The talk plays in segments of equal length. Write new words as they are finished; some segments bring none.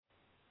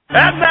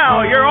And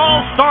now, your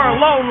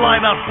all-star loan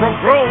lineup from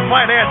Grove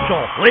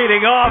Financial.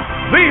 Leading off,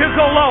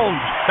 vehicle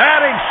loans.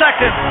 Batting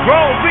second,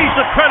 Grove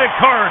Visa credit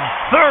cards.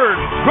 Third,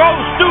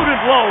 Grove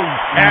student loans.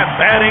 And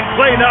batting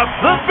cleanup,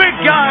 the big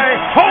guy,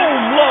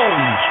 home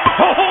loans.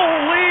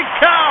 Holy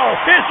cow!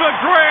 It's a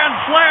grand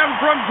slam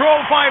from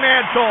Grove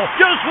Financial.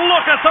 Just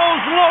look at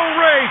those low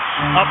rates.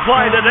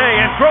 Apply today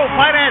at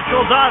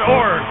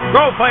grovefinancial.org.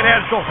 Grove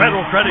Financial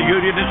Federal Credit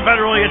Union is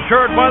federally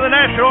insured by the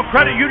National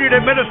Credit Union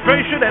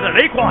Administration and an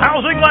equal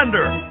housing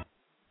lender.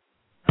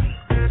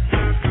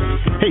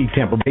 Hey,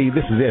 Tampa Bay,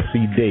 this is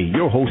S.C. Day,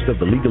 your host of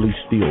the Legally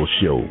Steel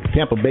Show,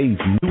 Tampa Bay's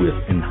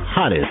newest and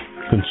hottest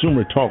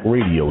consumer talk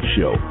radio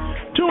show.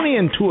 Tune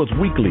in to us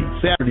weekly,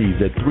 Saturdays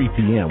at 3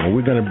 p.m., where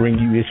we're going to bring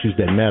you issues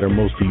that matter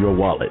most to your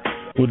wallet.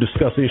 We'll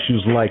discuss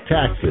issues like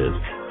taxes,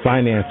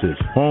 finances,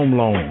 home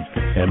loans,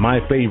 and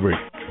my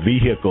favorite,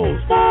 vehicles.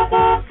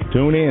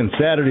 Tune in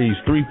Saturdays,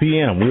 3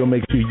 p.m. We'll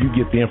make sure you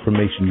get the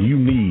information you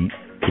need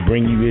to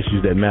bring you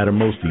issues that matter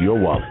most to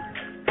your wallet.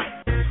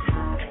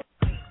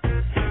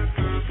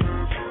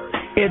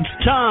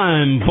 It's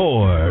time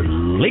for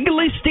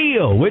Legally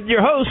Steel with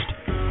your host,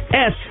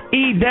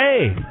 S.E.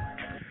 Day.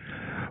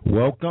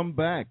 Welcome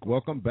back.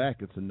 Welcome back.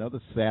 It's another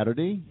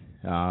Saturday.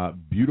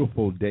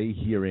 Beautiful day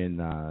here in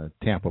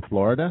Tampa,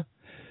 Florida.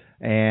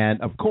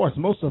 And, of course,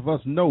 most of us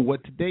know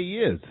what today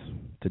is.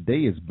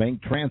 Today is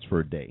Bank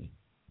Transfer Day.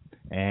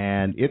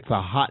 And it's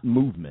a hot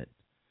movement.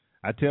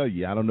 I tell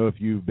you, I don't know if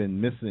you've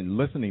been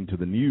listening to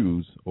the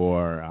news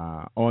or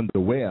on the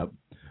web,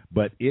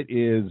 but it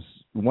is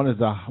one of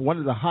the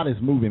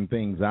hottest moving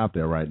things out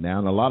there right now.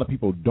 And a lot of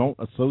people don't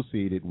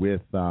associate it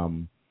with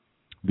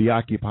the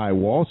Occupy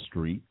Wall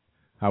Street.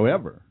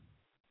 However,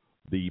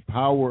 the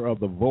power of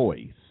the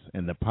voice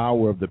and the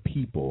power of the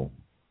people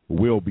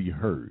will be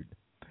heard.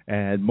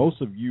 And most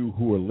of you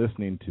who are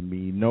listening to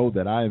me know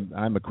that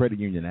I'm a credit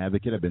union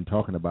advocate. I've been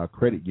talking about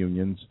credit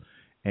unions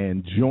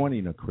and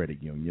joining a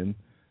credit union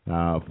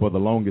for the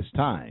longest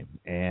time.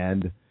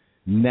 And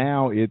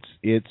now it's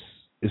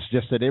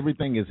just that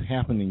everything is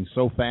happening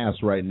so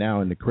fast right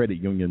now in the credit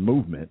union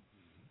movement.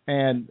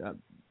 And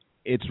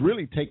it's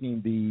really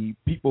taking the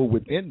people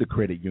within the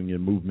credit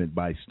union movement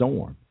by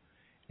storm.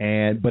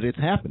 But it's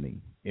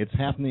happening. It's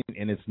happening,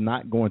 and it's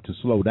not going to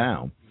slow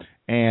down.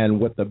 And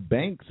what the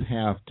banks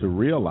have to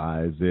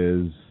realize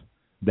is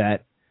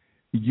that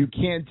you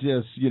can't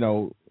just,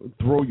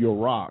 throw your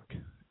rock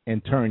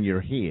and turn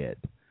your head.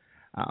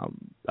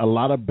 A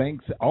lot of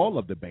banks, all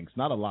of the banks,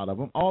 not a lot of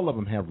them, all of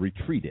them have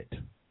retreated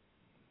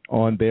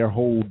on their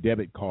whole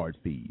debit card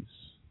fees.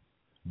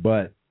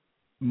 But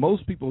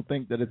most people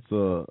think that it's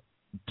too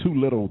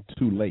little,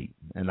 too late.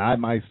 And I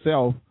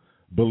myself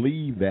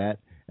believe that,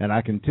 and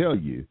I can tell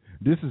you,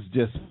 this is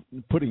just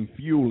putting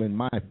fuel in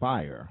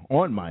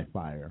on my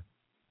fire,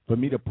 for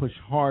me to push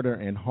harder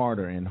and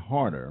harder and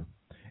harder.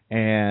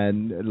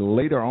 And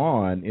later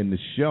on in the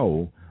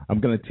show, I'm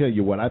going to tell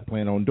you what I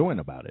plan on doing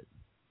about it.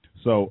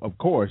 So, of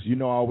course,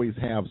 I always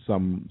have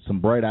some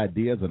bright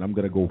ideas, and I'm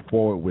going to go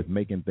forward with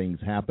making things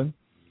happen.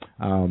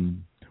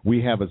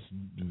 We have a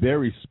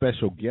very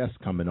special guest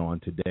coming on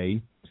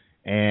today,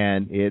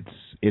 and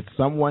it's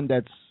someone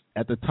that's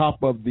at the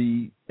top of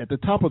the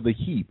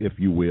heap, if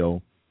you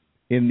will,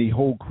 in the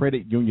whole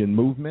credit union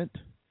movement,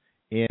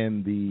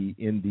 in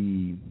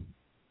the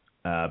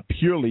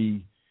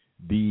purely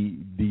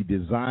the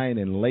design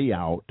and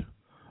layout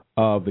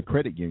of the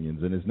credit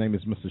unions, and his name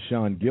is Mr.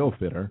 Shawn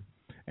Gilfedder,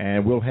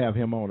 and we'll have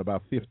him on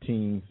about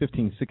 16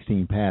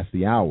 past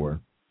the hour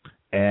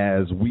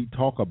as we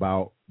talk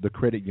about the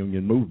credit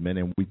union movement,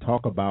 and we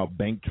talk about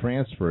Bank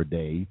Transfer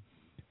Day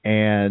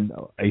and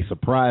a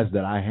surprise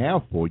that I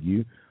have for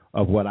you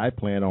of what I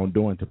plan on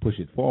doing to push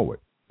it forward.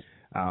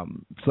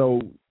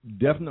 So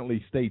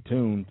definitely stay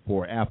tuned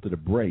for after the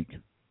break.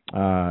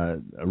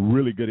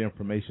 Really good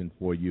information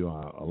for you.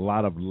 A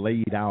lot of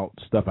laid out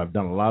stuff. I've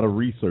done a lot of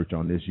research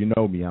on this. You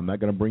know me. I'm not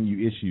going to bring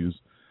you issues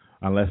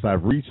unless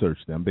I've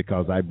researched them,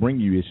 because I bring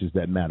you issues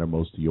that matter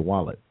most to your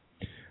wallet.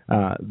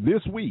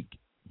 This week,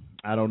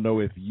 I don't know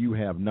if you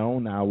have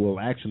known, I will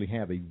actually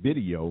have a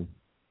video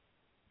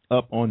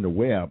up on the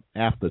web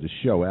after the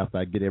show, after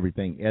I get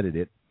everything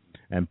edited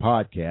and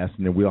podcast,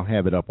 and then we'll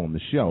have it up on the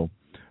show.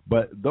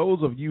 But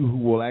those of you who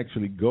will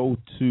actually go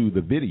to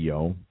the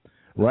video,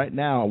 right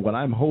now, what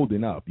I'm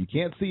holding up, you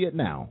can't see it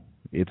now.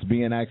 It's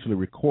being actually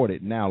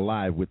recorded now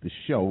live with the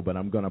show, but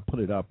I'm going to put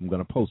it up. I'm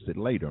going to post it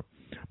later.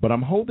 But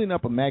I'm holding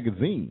up a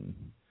magazine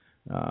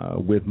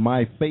with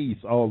my face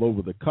all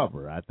over the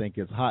cover. I think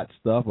it's hot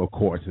stuff. Of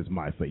course, it's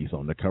my face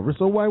on the cover,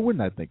 so why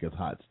wouldn't I think it's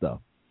hot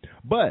stuff?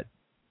 But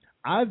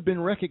I've been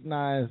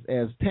recognized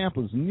as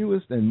Tampa's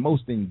newest and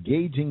most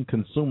engaging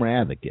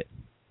consumer advocate.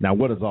 Now,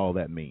 what does all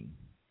that mean?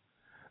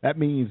 That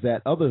means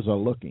that others are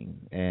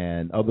looking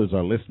and others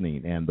are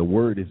listening, and the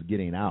word is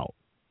getting out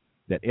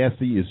that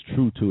SE is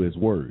true to his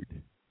word.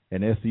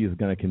 And SE is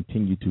going to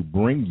continue to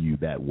bring you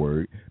that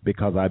word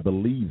because I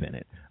believe in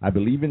it. I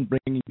believe in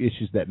bringing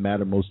issues that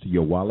matter most to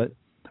your wallet.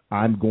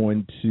 I'm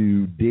going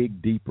to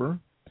dig deeper.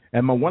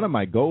 And one of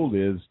my goals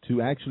is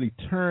to actually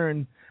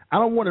turn I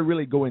don't want to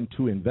really go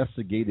into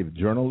investigative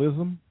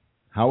journalism.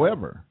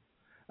 However,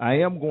 I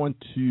am going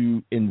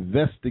to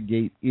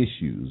investigate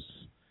issues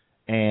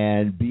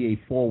and be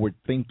a forward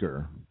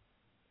thinker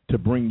to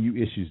bring you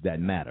issues that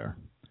matter.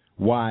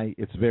 Why?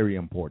 It's very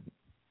important,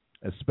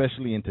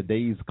 especially in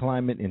today's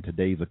climate, in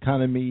today's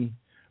economy.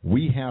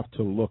 We have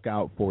to look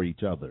out for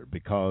each other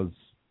because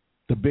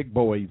the big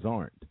boys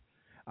aren't.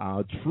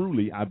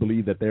 Truly, I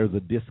believe that there's a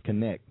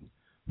disconnect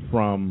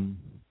from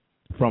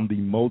the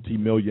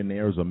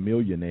multimillionaires or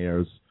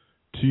millionaires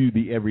to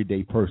the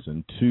everyday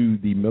person, to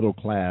the middle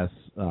class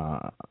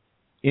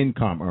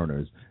income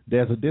earners.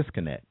 There's a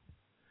disconnect.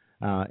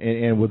 And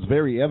it was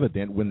very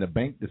evident when the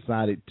bank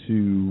decided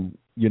to,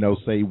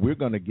 say we're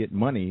going to get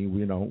money,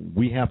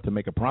 we have to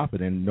make a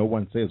profit, and no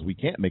one says we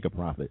can't make a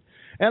profit.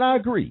 And I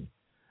agree.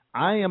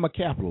 I am a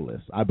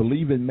capitalist. I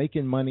believe in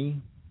making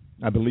money.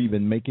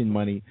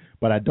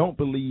 But I don't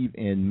believe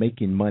in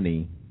making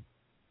money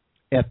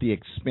at the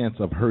expense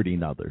of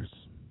hurting others.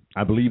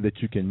 I believe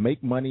that you can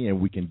make money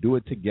and we can do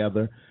it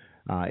together.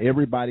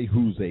 Everybody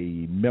who's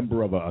a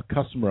member of a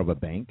customer of a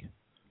bank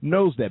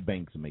knows that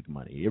banks make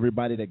money.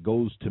 Everybody that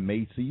goes to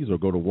Macy's or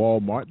go to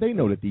Walmart, they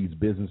know that these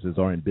businesses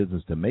are in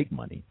business to make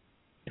money.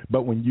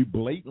 But when you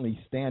blatantly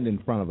stand in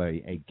front of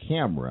a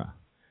camera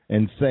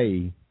and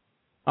say,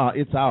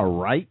 it's our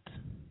right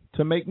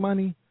to make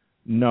money,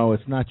 no,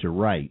 it's not your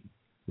right.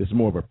 It's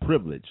more of a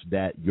privilege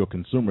that your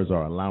consumers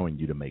are allowing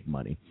you to make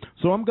money.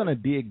 So I'm going to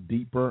dig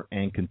deeper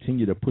and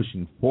continue to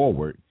pushing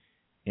forward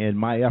in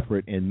my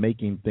effort in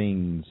making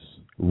things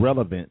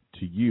relevant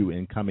to you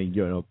and coming,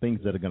 things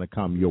that are going to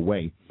come your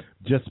way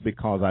just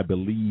because I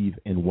believe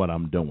in what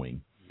I'm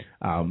doing.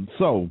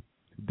 So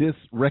this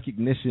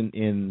recognition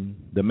in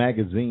the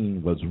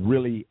magazine was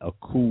really a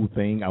cool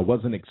thing. I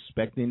wasn't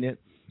expecting it.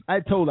 I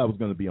was told I was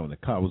going to be on the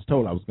cover. I was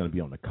told I was going to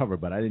be on the cover,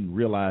 but I didn't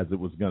realize it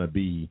was going to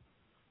be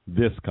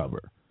this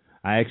cover.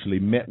 I actually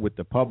met with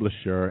the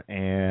publisher,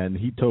 and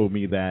he told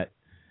me that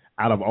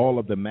out of all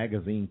of the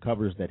magazine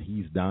covers that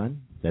he's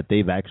done, that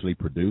they've actually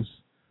produced,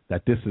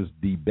 that this is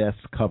the best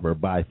cover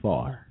by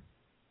far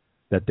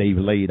that they've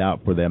laid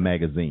out for their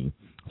magazine.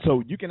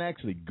 So you can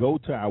actually go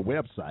to our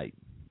website,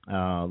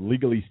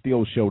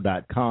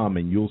 legallystealshow.com,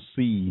 and you'll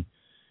see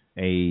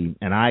an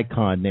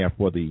icon there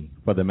for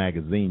the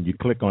magazine. You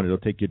click on it, it'll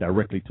take you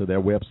directly to their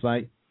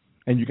website,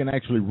 and you can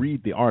actually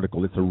read the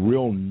article. It's a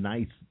real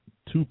nice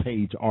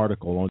 2-page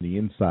article on the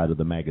inside of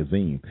the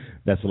magazine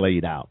that's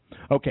laid out.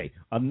 Okay,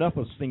 enough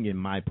of singing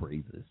my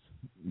praises.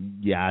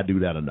 Yeah, I do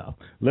that enough.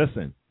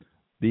 Listen,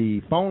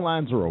 the phone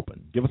lines are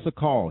open. Give us a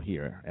call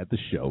here at the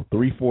show,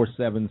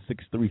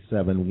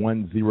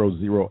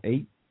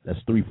 347-637-1008. That's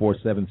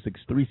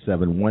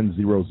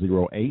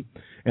 347-637-1008.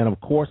 And, of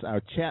course,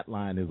 our chat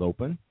line is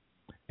open.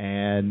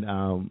 And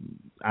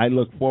I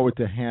look forward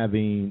to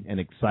having an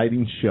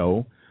exciting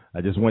show. I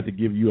just want to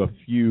give you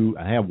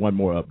I have one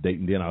more update,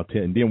 and then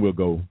and then we'll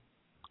go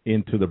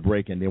into the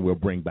break, and then we'll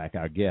bring back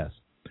our guests.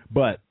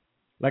 But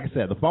like I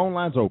said, the phone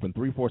line's open,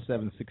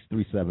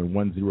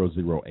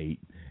 347-637-1008,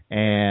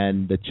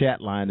 and the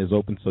chat line is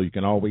open, so you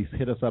can always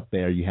hit us up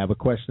there. You have a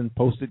question,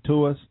 post it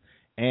to us,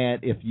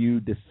 and if you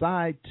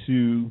decide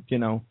to,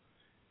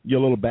 you're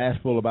a little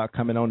bashful about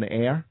coming on the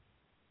air,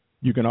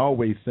 you can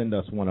always send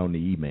us one on the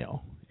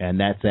email. And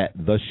that's at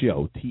the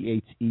show,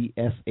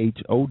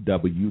 THESHOW,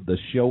 the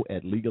show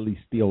at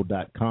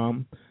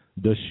legallysteal.com,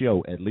 the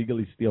show at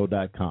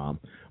legallysteal.com.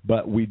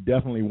 But we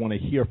definitely want to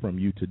hear from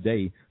you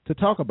today to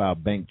talk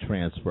about bank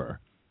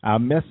transfer. Our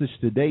message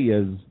today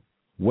is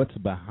what's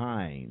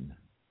behind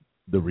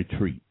the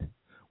retreat.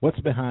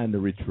 What's behind the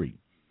retreat?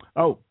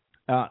 Oh,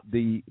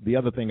 the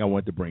other thing I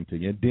want to bring to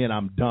you, then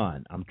I'm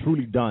done. I'm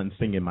truly done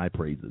singing my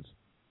praises.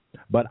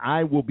 But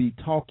I will be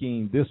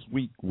talking this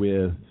week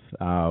with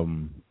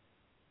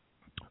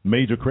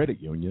Major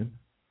Credit Union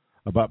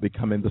about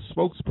becoming the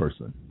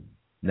spokesperson.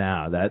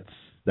 Now,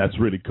 that's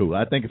really cool.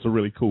 I think it's a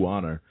really cool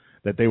honor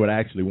that they would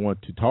actually want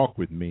to talk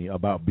with me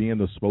about being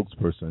the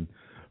spokesperson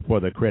for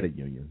the credit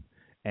union.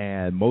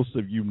 And most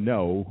of you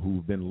know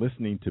who've been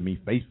listening to me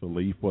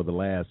faithfully for the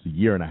last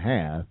year and a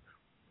half,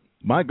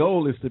 my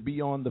goal is to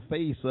be on the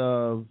face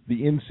of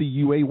the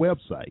NCUA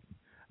website.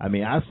 I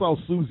mean, I saw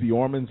Susie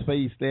Orman's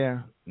face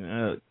there.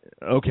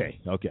 Okay.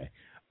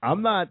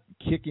 I'm not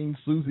kicking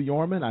Susie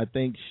Orman. I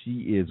think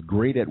she is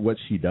great at what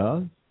she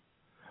does,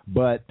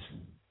 but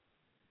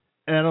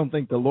I don't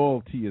think the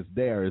loyalty is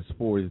there as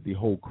far as the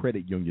whole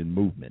credit union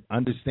movement,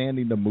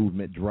 understanding the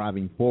movement,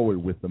 driving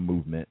forward with the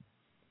movement,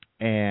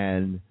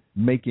 and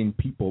making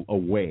people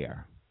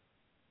aware.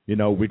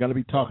 We're going to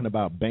be talking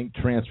about Bank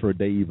Transfer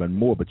Day even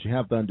more, but you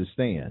have to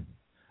understand,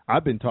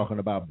 I've been talking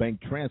about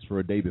Bank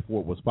Transfer Day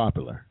before it was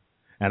popular,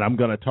 and I'm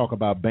going to talk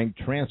about Bank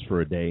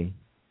Transfer Day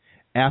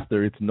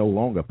after it's no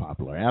longer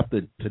popular.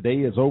 After today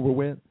is over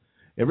with,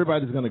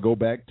 everybody's going to go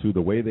back to the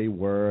way they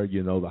were.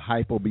 The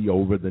hype will be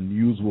over. The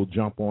news will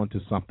jump on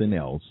to something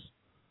else,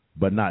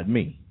 but not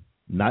me.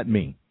 Not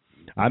me.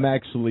 I'm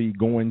actually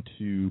going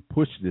to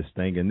push this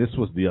thing, and this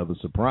was the other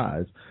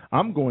surprise.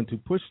 I'm going to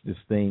push this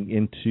thing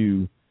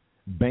into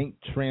Bank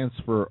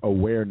Transfer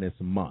Awareness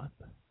Month,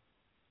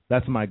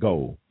 That's my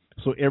goal.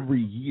 So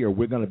every year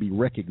we're going to be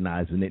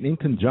recognizing it in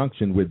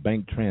conjunction with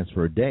Bank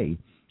Transfer Day,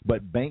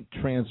 but Bank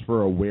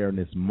Transfer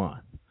Awareness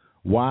Month.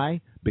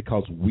 Why?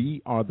 Because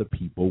we are the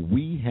people,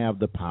 we have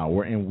the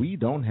power, and we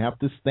don't have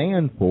to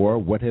stand for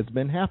what has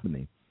been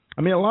happening.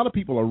 I mean, a lot of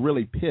people are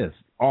really pissed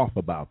off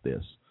about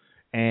this,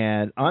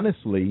 and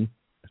honestly,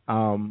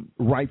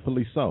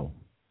 rightfully so.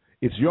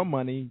 It's your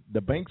money.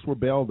 The banks were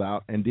bailed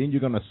out, and then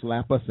you're going to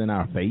slap us in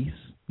our face?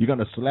 You're going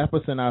to slap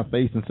us in our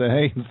face and say,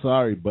 hey,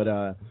 sorry,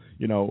 but,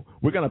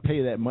 we're going to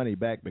pay that money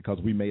back because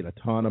we made a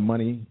ton of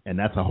money, and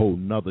that's a whole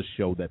nother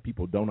show that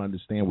people don't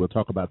understand. We'll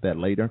talk about that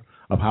later,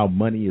 of how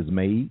money is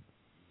made.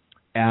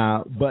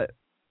 But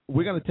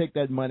we're going to take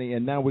that money,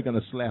 and now we're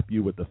going to slap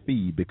you with a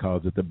fee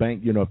because if the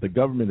bank, if the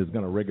government is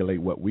going to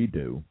regulate what we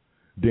do,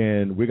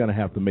 then we're going to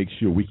have to make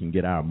sure we can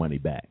get our money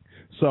back.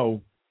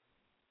 So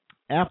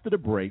after the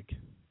break,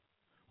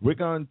 we're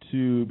going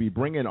to be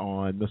bringing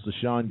on Mr.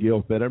 Shawn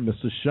Gilfedder.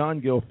 Mr. Shawn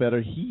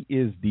Gilfedder, he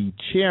is the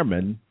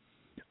chairman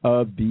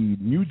of the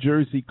New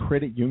Jersey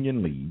Credit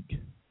Union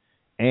League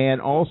and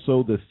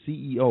also the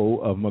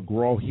CEO of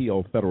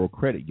McGraw-Hill Federal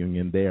Credit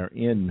Union there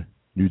in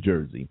New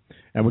Jersey.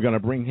 And we're going to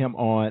bring him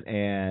on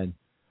and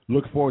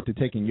look forward to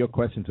taking your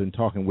questions and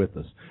talking with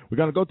us. We're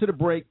going to go to the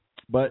break,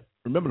 but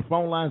remember the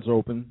phone lines are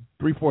open,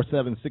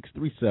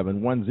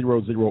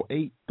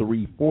 347-637-1008,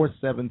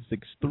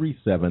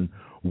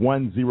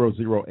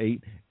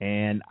 347-637-1008,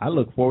 and I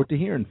look forward to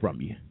hearing from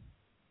you.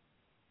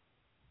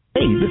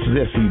 Hey, this is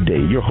S.E.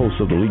 Day, your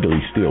host of the Legally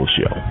Still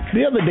Show.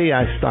 The other day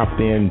I stopped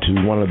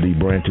into one of the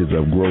branches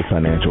of Grow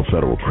Financial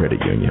Federal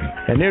Credit Union,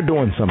 and they're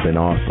doing something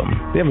awesome.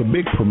 They have a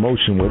big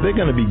promotion where they're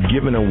going to be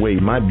giving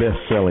away my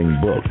best-selling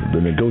book,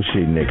 The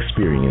Negotiating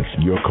Experience,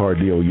 Your Car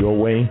Deal Your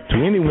Way, to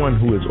anyone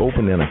who has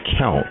opened an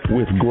account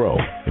with Grow.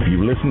 If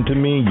you listen to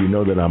me, you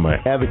know that I'm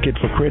an advocate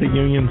for credit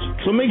unions,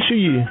 so make sure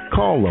you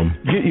call them,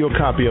 get you a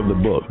copy of the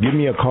book. Give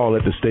me a call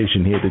at the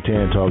station here at the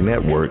Tan Talk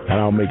Network,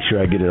 and I'll make sure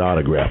I get it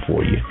autographed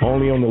for you.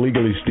 Only on the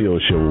Legally Still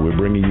Show, where we're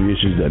bringing you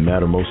issues that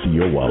matter most to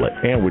your wallet,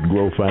 and with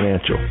Grow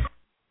Financial.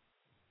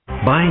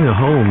 Buying a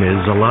home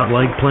is a lot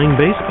like playing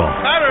baseball.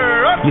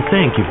 You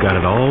think you've got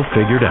it all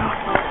figured out.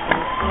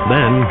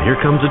 Then here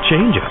comes a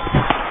changeup.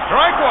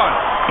 Strike one.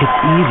 It's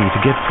easy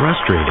to get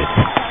frustrated.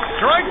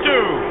 Strike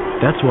two.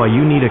 That's why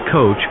you need a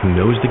coach who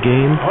knows the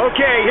game.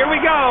 Okay, here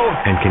we go.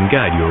 And can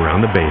guide you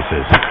around the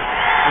bases.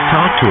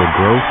 Talk to a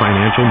Grow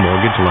Financial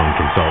mortgage loan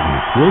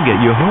consultant. We'll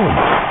get you home.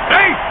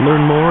 Hey!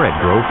 Learn more at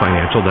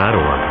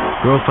growfinancial.org.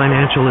 Grow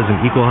Financial is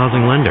an equal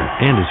housing lender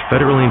and is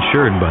federally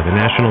insured by the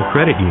National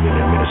Credit Union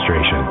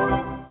Administration.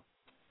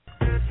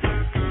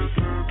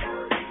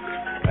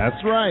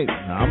 That's right.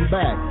 I'm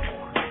back.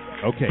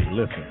 Okay,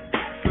 listen.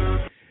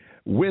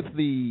 With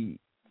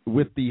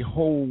the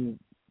whole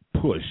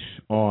push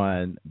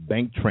on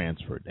Bank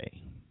Transfer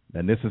Day,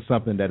 and this is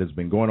something that has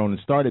been going on and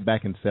started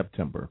back in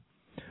September.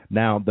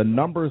 Now, the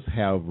numbers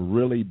have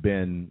really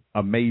been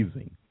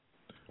amazing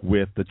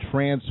with the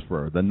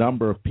transfer, the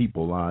number of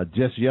people.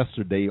 Just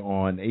yesterday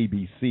on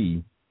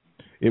ABC,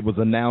 it was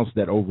announced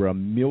that over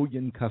 1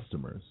 million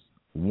customers,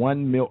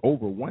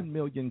 over 1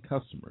 million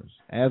customers,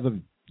 as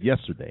of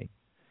yesterday,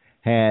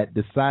 had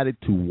decided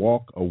to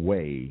walk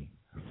away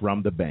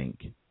from the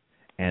bank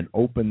and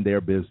open their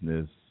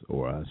business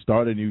or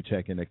start a new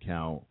checking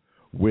account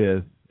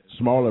with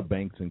smaller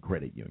banks and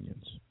credit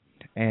unions.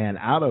 And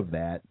out of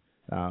that,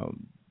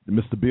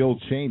 Mr. Bill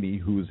Cheney,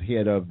 who's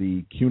head of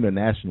the CUNA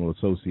National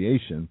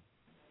Association,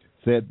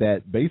 said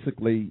that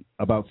basically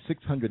about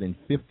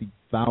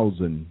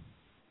 650,000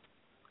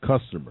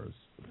 customers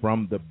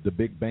from the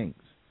big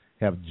banks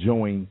have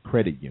joined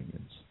credit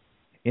unions.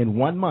 In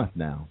 1 month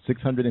now,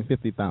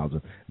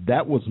 650,000.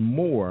 That was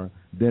more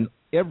than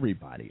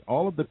everybody,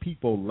 all of the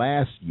people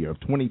last year of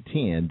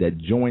 2010 that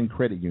joined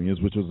credit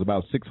unions, which was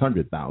about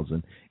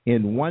 600,000.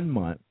 In 1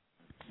 month,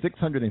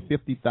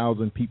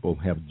 650,000 people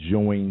have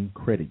joined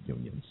credit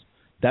unions.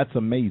 That's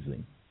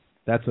amazing.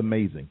 That's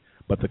amazing.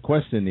 But the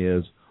question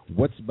is,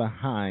 what's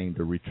behind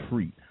the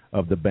retreat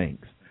of the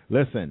banks?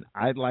 Listen,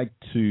 I'd like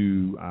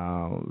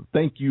to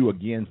thank you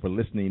again for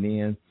listening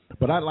in,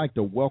 but I'd like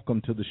to welcome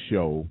to the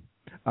show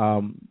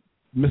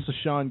Mr.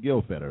 Shawn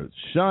Gilfedder.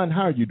 Shawn,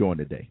 how are you doing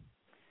today?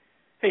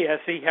 Hey,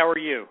 S.E., how are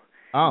you?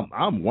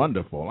 I'm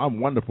wonderful.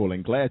 I'm wonderful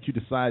and glad you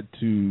decided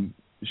to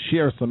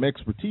share some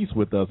expertise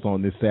with us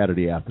on this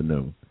Saturday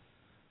afternoon.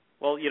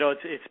 Well,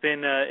 it's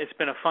been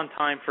a fun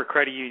time for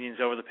credit unions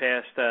over the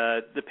past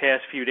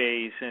few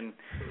days, and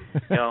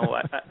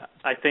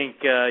I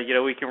think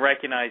we can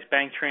recognize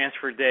Bank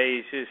Transfer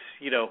Day is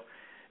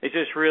it's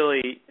just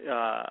really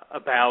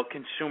about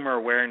consumer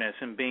awareness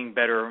and being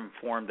better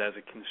informed as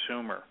a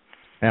consumer.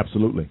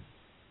 Absolutely.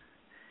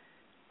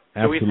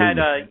 So we've had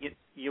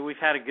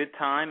a good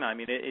time. I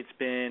mean, it's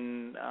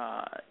been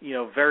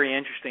very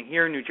interesting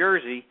here in New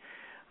Jersey.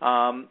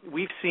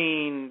 We've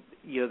seen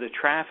the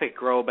traffic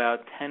grow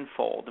about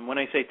tenfold, and when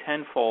I say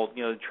tenfold,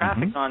 the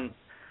traffic on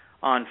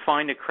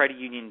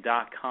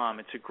findacreditunion.com.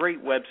 It's a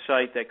great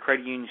website that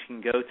credit unions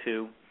can go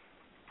to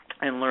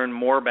and learn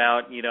more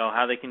about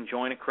how they can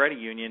join a credit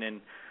union.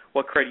 And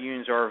what credit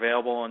unions are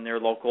available in their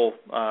local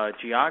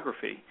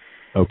geography.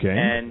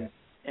 Okay.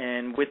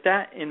 And with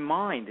that in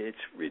mind,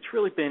 it's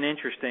really been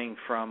interesting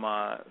from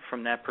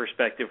that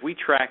perspective. We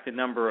track the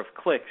number of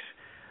clicks,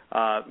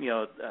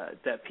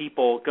 that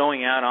people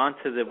going out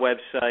onto the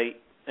website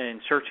and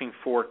searching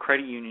for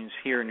credit unions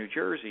here in New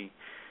Jersey.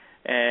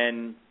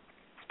 And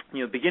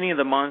beginning of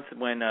the month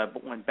when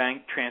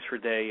Bank Transfer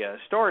Day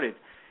started,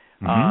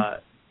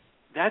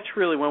 that's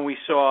really when we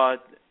saw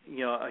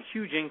a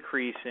huge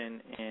increase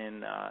in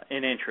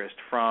interest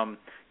from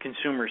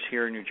consumers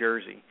here in New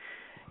Jersey.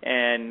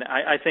 And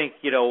I think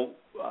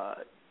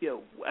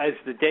as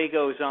the day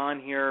goes on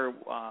here,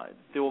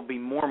 there will be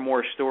more and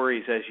more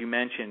stories, as you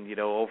mentioned.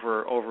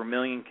 Over 1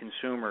 million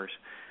consumers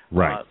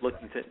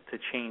looking to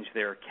change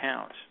their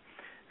accounts.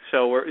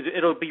 So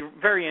it'll be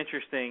very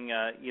interesting,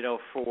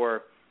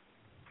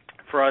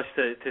 for us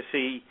to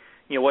see,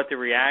 what the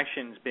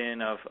reaction's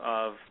been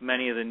of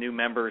many of the new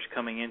members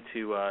coming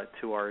into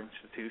to our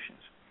institutions.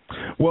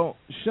 Well,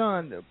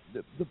 Shawn,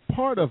 the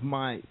part of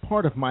my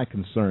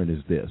concern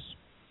is this.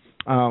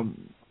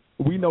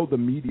 We know the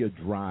media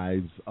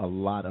drives a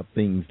lot of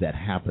things that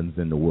happens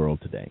in the world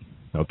today,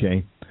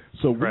 okay?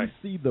 So we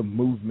see the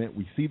movement,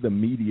 we see the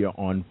media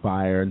on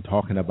fire and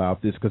talking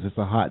about this because it's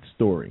a hot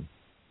story.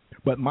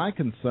 But my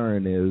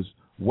concern is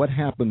what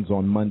happens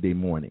on Monday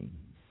morning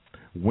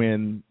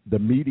when the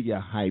media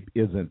hype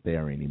isn't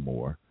there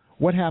anymore.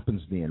 What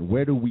happens then?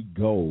 Where do we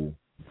go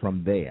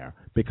from there?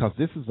 Because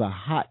this is a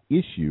hot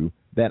issue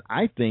that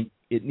I think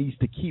it needs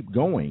to keep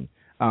going.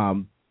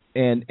 And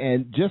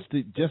just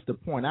to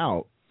point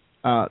out,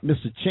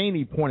 Mr.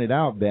 Cheney pointed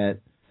out that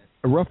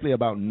roughly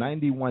about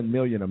 91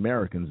 million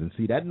Americans, and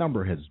see that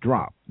number has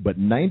dropped, but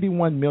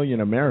 91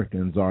 million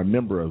Americans are a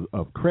member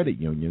of credit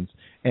unions,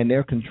 and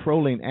they're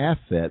controlling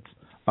assets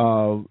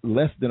of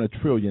less than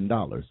 $1 trillion.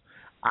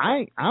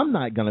 I'm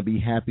not going to be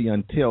happy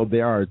until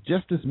there are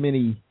just as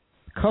many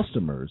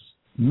customers,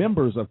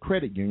 members of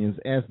credit unions,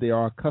 as there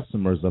are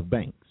customers of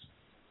banks.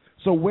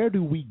 So where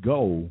do we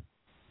go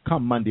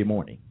come Monday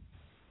morning?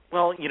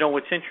 Well,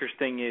 what's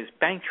interesting is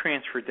Bank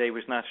Transfer Day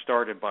was not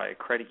started by a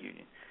credit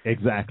union.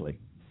 Exactly.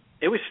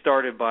 It was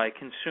started by a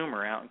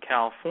consumer out in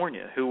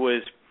California who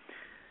was,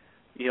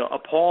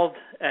 appalled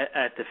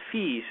at the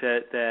fees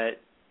that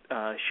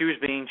she was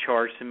being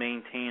charged to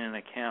maintain an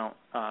account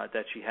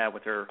that she had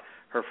with her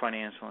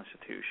financial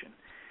institution.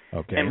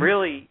 Okay. And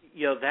really,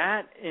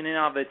 that in and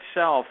of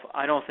itself,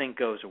 I don't think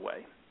goes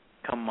away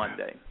come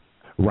Monday.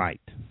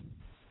 Right.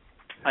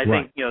 I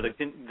think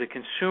the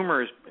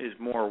consumer is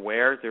more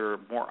aware. There are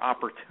more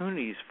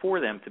opportunities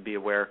for them to be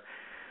aware.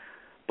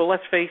 But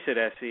let's face it,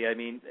 Essie. I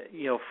mean,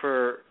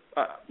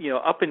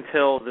 up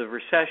until the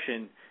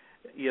recession,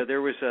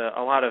 there was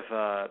a lot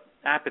of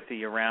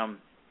apathy around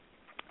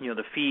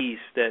the fees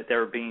that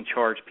were being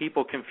charged.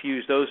 People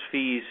confused those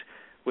fees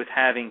with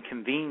having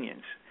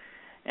convenience.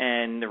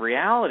 And the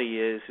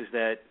reality is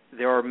that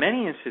there are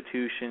many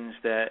institutions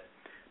that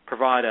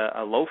provide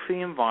a low-fee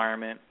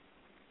environment,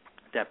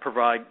 that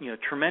provide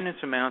tremendous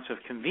amounts of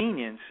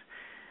convenience.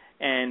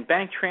 And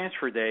Bank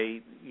Transfer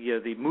Day,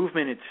 the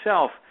movement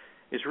itself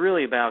is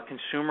really about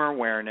consumer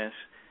awareness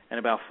and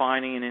about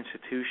finding an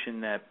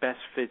institution that best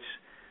fits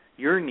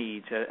your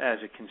needs as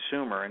a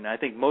consumer. And I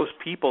think most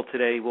people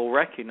today will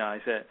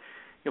recognize that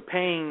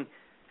paying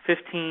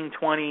 $15,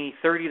 $20,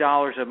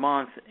 $30 a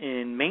month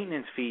in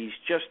maintenance fees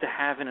just to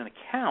have an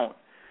account,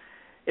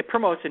 it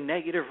promotes a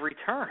negative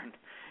return.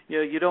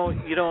 You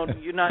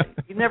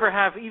never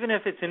have, even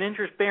if it's an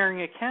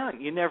interest-bearing account,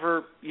 you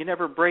never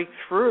break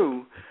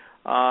through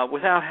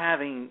without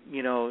having,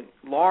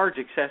 large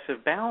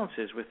excessive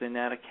balances within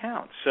that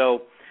account.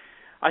 So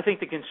I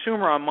think the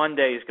consumer on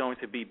Monday is going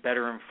to be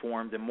better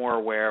informed and more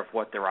aware of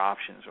what their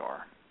options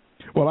are.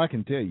 Well, I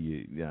can tell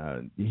you,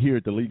 here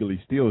at the Legally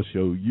Steel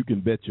Show, you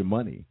can bet your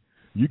money.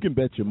 You can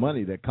bet your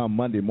money that come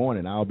Monday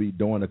morning, I'll be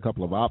doing a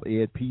couple of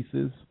op-ed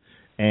pieces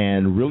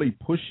and really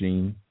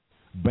pushing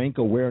Bank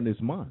Awareness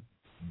Month,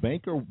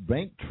 Bank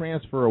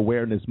Transfer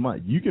Awareness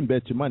Month. You can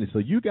bet your money. So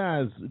you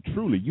guys,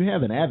 truly, you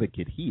have an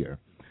advocate here,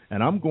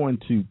 and I'm going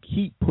to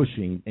keep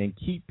pushing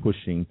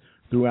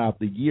throughout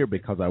the year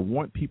because I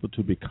want people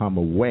to become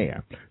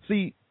aware.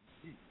 See,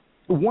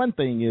 one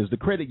thing is the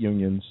credit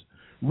unions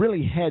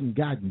really hadn't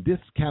gotten this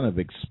kind of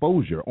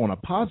exposure on a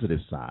positive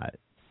side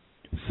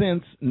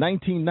since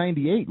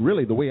 1998,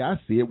 really, the way I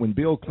see it, when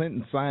Bill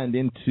Clinton signed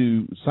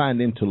into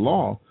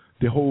law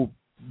the whole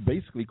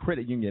basically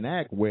Credit Union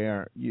Act,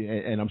 where,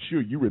 and I'm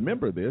sure you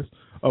remember this,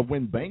 of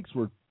when banks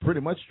were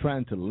pretty much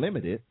trying to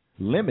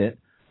limit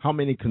how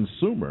many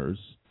consumers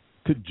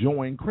could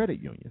join credit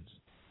unions.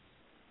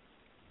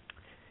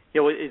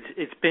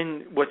 It's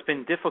been what's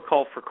been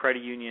difficult for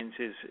credit unions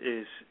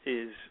is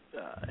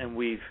and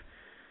we've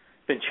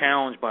been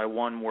challenged by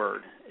one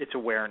word. It's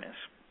awareness.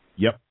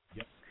 Yep.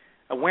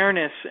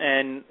 Awareness,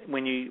 and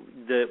what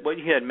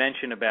you had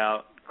mentioned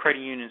about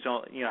credit unions,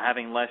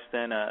 having less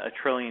than $1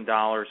 trillion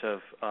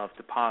of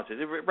deposits,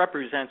 it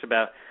represents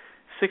about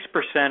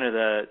 6% of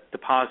the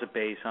deposit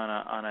base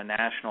on a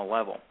national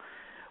level,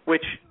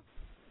 which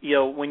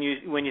when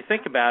you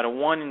think about it,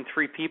 1 in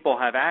 3 people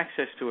have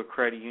access to a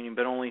credit union,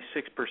 but only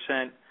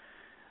 6%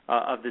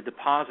 of the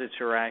deposits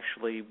are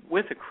actually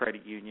with a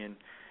credit union.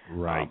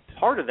 Right.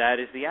 Part of that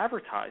is the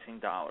advertising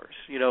dollars.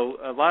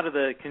 A lot of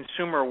the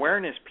consumer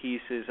awareness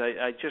pieces.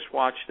 I just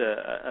watched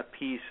a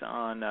piece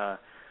on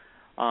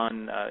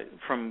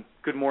from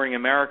Good Morning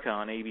America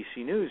on ABC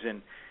News,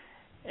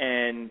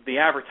 and the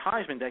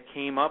advertisement that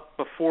came up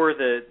before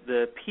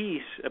the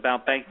piece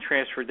about bank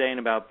transfer day and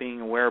about being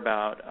aware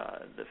about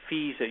the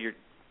fees that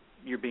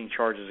you're being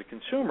charged as a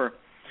consumer.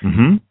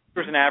 Mm-hmm.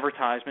 There's an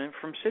advertisement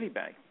from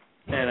Citibank,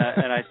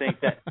 and I think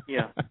that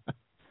it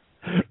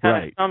kind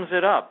right. of sums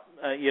it up.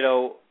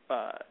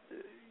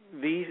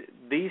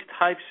 These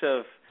types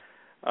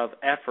of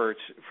efforts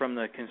from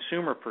the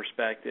consumer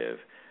perspective,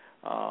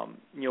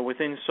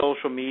 within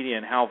social media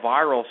and how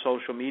viral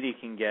social media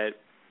can get,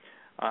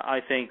 I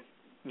think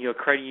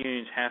credit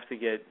unions have to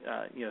get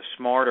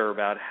smarter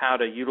about how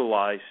to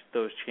utilize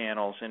those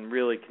channels and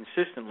really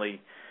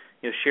consistently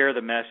share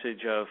the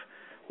message of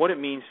what it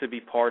means to be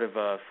part of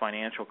a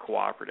financial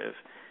cooperative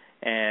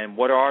and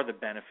what are the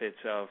benefits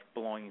of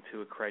belonging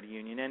to a credit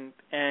union,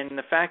 and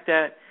the fact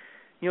that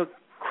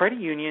credit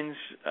unions,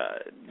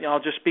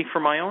 I'll just speak for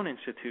my own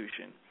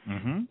institution.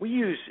 Mm-hmm. We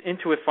use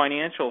Intuit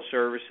Financial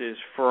Services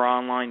for our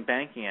online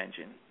banking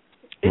engine.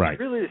 It's right.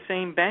 really the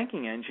same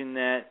banking engine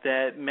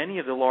that many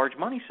of the large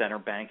money center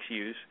banks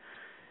use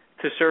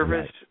to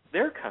service right.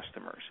 their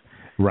customers.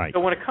 Right. So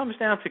when it comes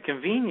down to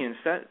convenience,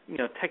 that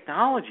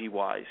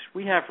technology-wise,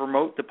 we have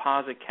remote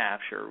deposit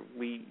capture.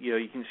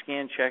 You can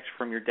scan checks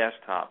from your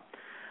desktop.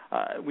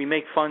 We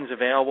make funds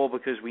available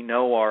because we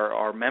know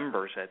our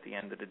members at the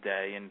end of the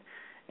day,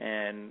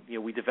 and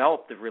we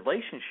develop the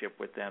relationship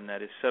with them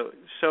that is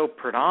so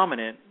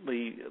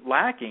predominantly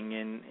lacking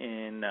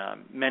in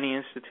many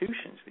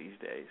institutions these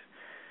days.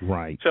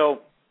 Right.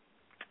 So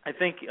I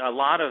think a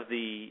lot of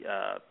the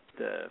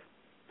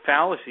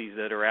fallacies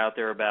that are out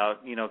there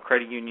about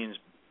credit unions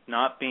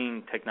not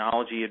being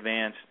technology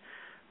advanced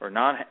or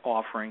not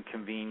offering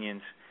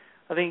convenience,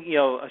 I think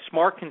a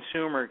smart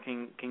consumer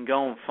can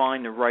go and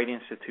find the right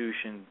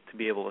institution to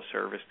be able to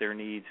service their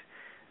needs,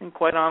 and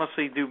quite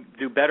honestly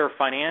do better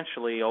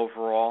financially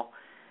overall.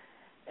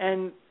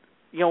 And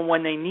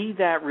when they need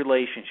that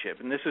relationship,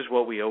 and this is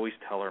what we always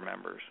tell our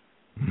members,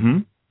 mm-hmm.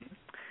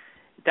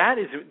 that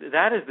is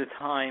the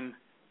time,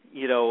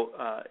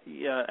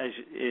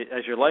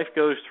 as your life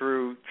goes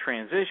through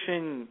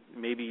transition,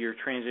 maybe you're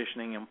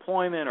transitioning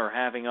employment or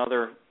having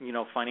other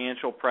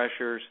financial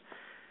pressures.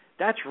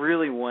 That's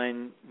really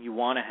when you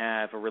want to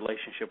have a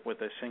relationship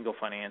with a single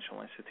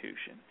financial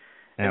institution,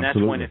 and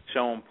Absolutely. that's when it's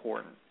so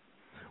important.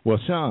 Well,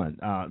 Shawn,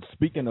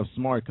 speaking of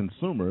smart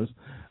consumers,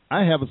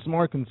 I have a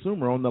smart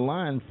consumer on the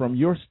line from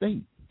your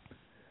state.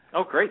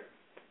 Oh, great.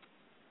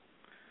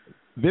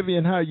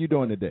 Vivian, how are you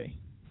doing today?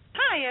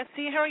 Hi,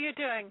 S.C. How are you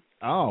doing?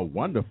 Oh,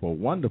 wonderful,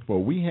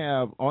 wonderful. We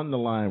have on the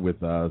line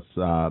with us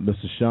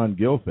Mr. Shawn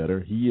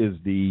Gilfedder. He is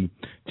the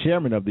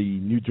chairman of the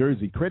New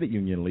Jersey Credit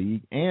Union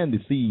League and the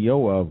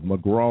CEO of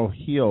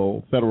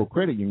McGraw-Hill Federal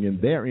Credit Union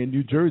there in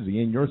New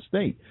Jersey, in your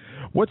state.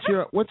 What's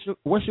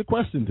your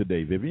question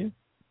today, Vivian?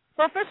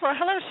 Well, first of all,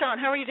 hello, Shawn.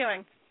 How are you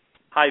doing?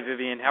 Hi,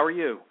 Vivian. How are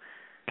you?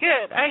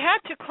 Good. I had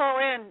to call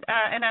in,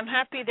 and I'm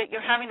happy that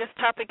you're having this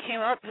topic came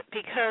up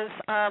because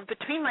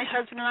between my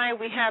husband and I,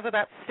 we have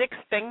about 6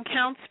 bank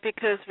accounts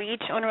because we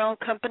each own our own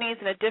companies.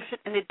 In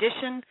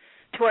addition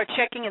to our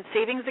checking and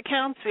savings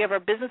accounts, we have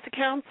our business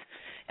accounts,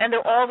 and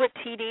they're all with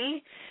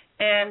TD.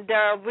 And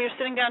we were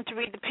sitting down to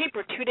read the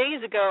paper 2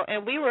 days ago,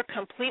 and we were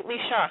completely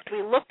shocked.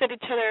 We looked at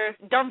each other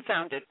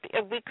dumbfounded.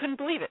 We couldn't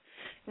believe it.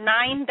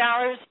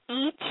 $9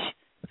 each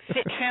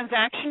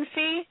transaction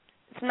fee.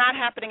 It's not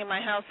happening in my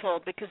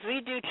household because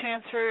we do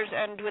transfers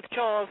and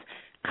withdrawals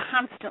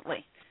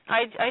constantly.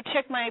 I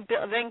check my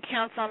bank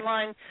accounts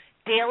online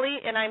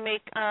daily, and I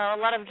make a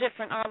lot of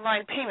different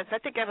online payments. I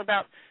think I have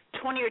about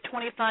 20 or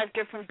 25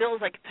 different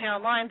bills I can pay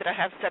online that I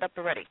have set up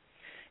already.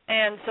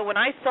 And so when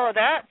I saw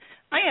that,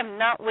 I am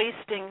not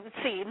wasting,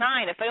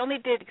 9, if I only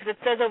did, because it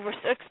says over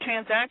 6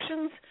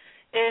 transactions,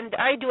 and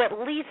I do at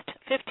least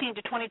 15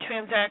 to 20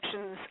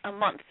 transactions a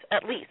month,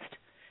 at least.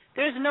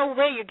 There's no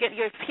way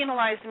you're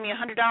penalizing me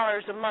 $100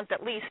 a month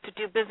at least to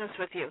do business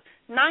with you.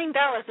 $9,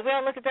 the way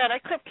I look at that, I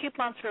clip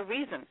coupons for a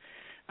reason.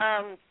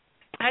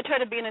 I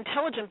try to be an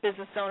intelligent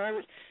business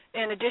owner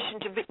in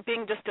addition to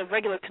being just a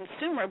regular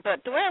consumer,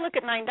 but the way I look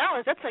at $9,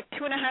 that's like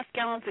 2.5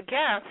 gallons of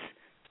gas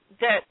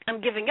that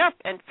I'm giving up,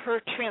 and per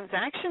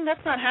transaction,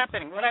 that's not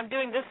happening. What I'm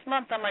doing this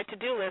month on my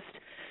to-do list,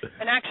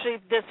 and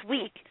actually this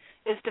week,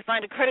 is to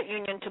find a credit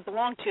union to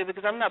belong to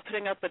because I'm not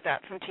putting up with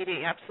that from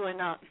TD. Absolutely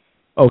not.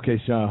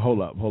 Okay, Shawn, hold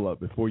up.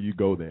 Before you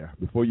go there,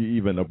 before you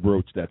even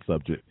approach that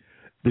subject,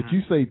 did you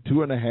say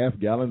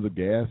 2.5 gallons of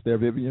gas there,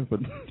 Vivian?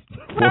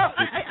 Well,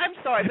 I'm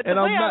sorry, but the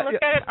way I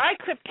look at it, I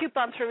clip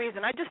coupons for a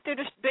reason. I just did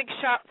a big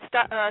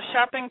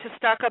shopping to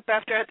stock up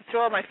after I had to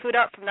throw all my food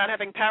out from not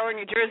having power in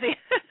New Jersey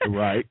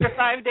right. for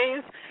 5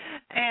 days.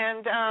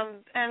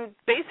 and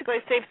basically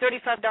I saved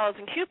 $35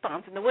 in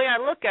coupons. And the way I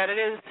look at it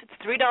is it's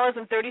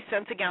 $3.30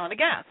 a gallon of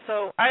gas.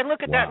 So I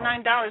look at that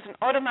 $9, and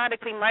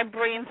automatically my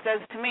brain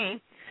says to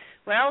me,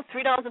 well,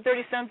 $3.30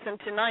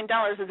 into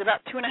 $9 is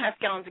about 2.5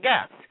 gallons of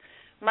gas.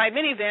 My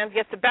minivan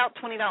gets about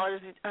 $20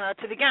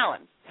 to the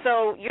gallon.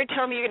 So you're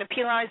telling me you're going to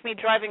penalize me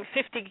driving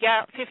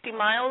 50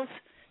 miles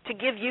to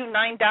give you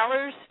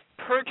 $9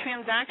 per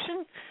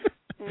transaction?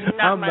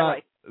 Not my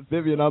life.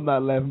 Vivian, I'm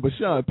not laughing, but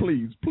Shawn,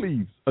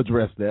 please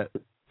address that.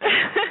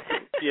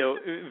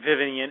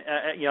 Vivian,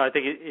 I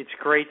think it's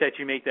great that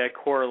you make that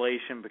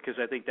correlation, because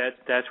I think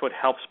that's what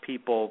helps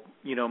people,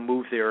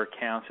 move their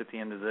accounts at the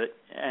end of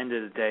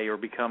the day, or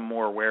become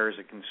more aware as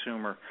a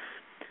consumer.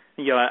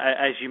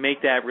 As you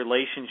make that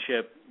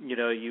relationship,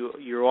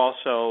 you're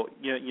also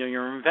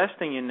you're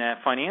investing in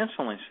that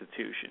financial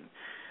institution.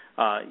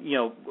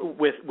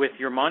 With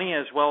your money,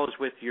 as well as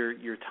with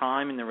your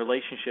time and the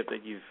relationship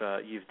that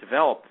you've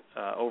developed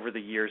over the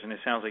years, and it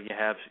sounds like you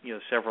have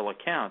several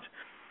accounts.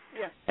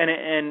 Yeah.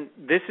 And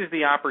this is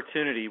the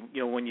opportunity,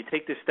 when you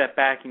take this step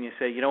back and you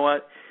say, you know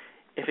what,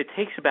 if it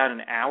takes about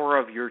an hour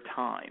of your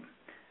time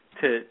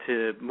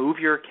to move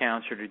your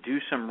accounts or to do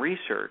some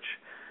research,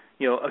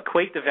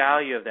 equate the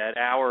value of that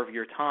hour of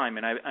your time,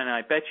 and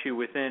I bet you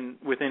within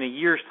a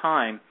year's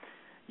time,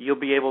 you'll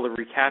be able to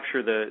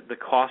recapture the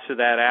cost of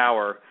that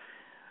hour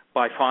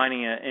by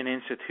finding an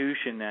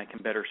institution that can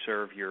better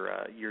serve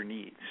your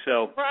needs.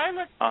 So,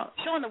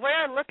 Shawn, the way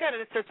I look at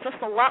it, it's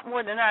just a lot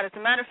more than that. As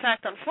a matter of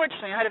fact,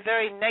 unfortunately, I had a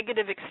very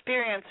negative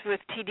experience with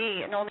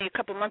TD, and only a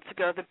couple months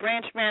ago, the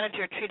branch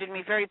manager treated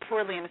me very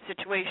poorly in a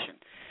situation,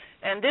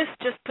 and this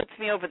just puts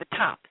me over the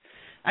top.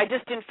 I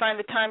just didn't find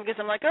the time, because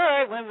I'm like, all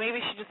right, well, maybe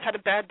she just had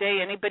a bad day.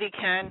 Anybody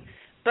can.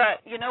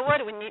 But you know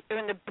what? When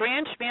the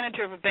branch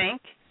manager of a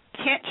bank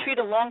can't treat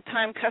a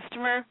long-time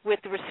customer with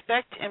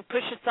respect and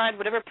push aside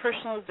whatever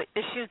personal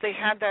issues they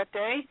had that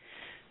day,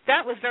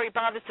 that was very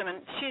bothersome.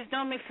 And she's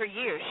known me for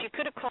years. She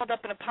could have called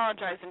up and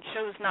apologized and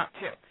chose not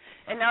to.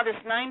 And now this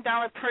 $9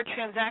 per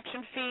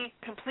transaction fee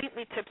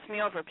completely tips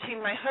me over.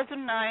 Between my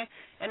husband and I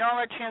and all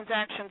our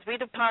transactions, we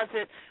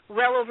deposit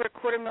well over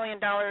 $250,000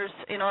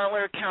 in all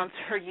our accounts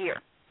per year.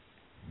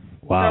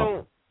 Wow.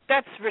 So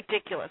that's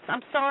ridiculous.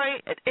 I'm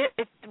sorry.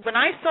 When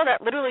I saw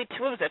that literally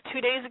 2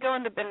 days ago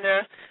in the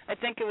I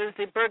think it was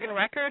the Bergen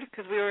Record,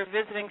 because we were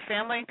visiting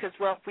family, because,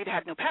 well, we'd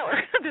had no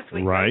power this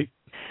week. Right.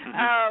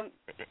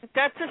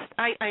 That's just,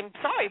 I'm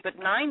sorry, but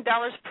 $9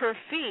 per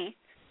fee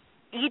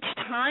each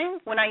time,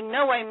 when I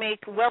know I make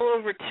well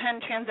over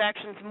 10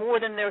 transactions more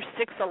than their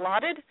 6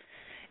 allotted,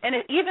 and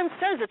it even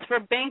says it's for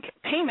bank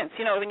payments,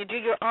 when you do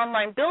your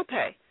online bill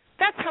pay.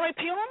 That's how I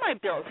pay all my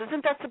bills.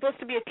 Isn't that supposed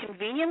to be a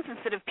convenience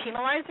instead of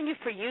penalizing you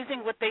for using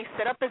what they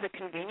set up as a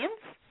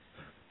convenience?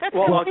 That's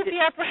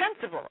completely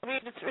apprehensible. I mean,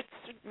 it's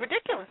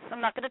ridiculous.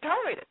 I'm not going to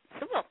tolerate it.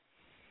 So, well.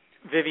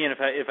 Vivian,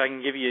 if I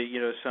can give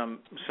you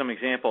some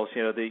examples,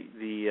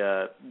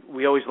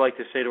 we always like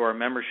to say to our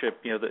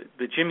membership,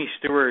 the Jimmy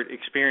Stewart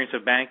experience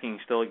of banking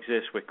still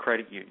exists with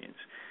credit unions.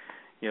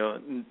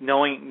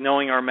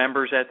 Knowing our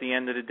members at the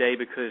end of the day,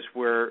 because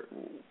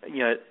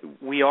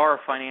we are a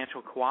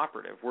financial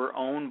cooperative. We're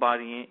owned by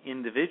the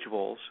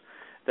individuals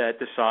that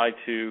decide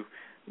to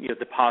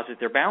deposit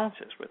their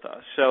balances with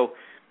us. So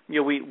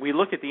we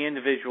look at the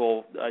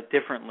individual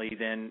differently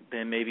than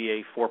maybe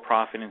a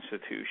for-profit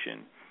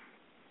institution.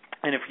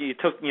 And if you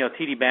took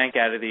TD Bank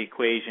out of the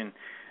equation,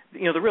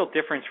 the real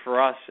difference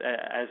for us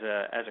as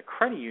a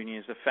credit union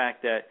is the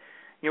fact that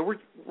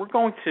we're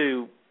going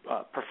to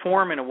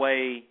perform in a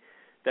way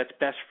that's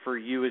best for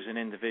you as an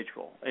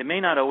individual. It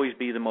may not always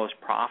be the most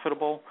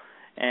profitable,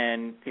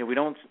 and we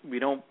don't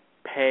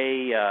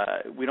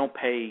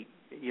pay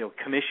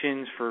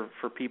commissions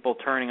for people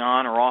turning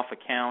on or off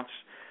accounts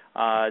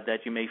that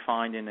you may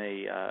find in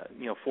a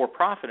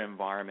for-profit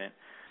environment.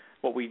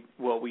 What we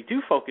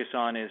do focus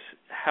on is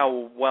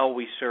how well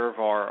we serve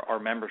our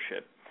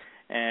membership,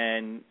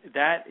 and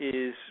that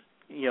is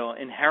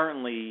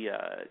inherently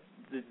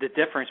the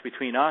difference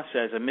between us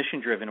as a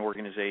mission-driven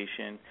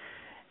organization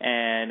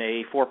and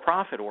a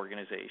for-profit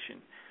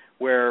organization,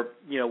 where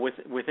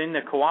within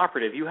the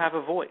cooperative you have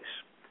a voice.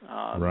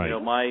 Right.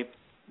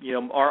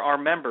 Our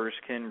members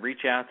can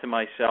reach out to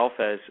myself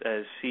as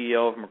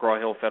CEO of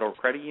McGraw-Hill Federal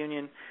Credit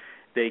Union.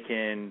 They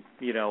can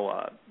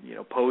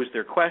pose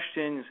their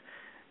questions.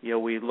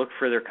 We look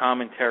for their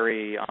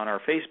commentary on our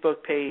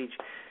Facebook page.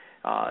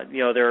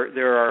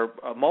 There are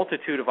a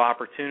multitude of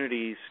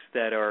opportunities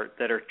that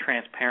are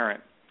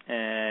transparent,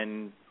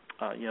 and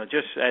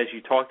just as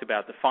you talked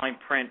about, the fine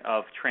print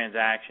of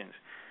transactions,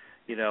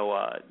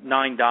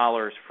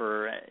 $9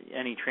 for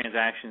any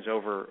transactions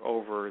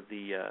over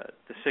the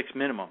 6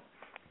 minimum.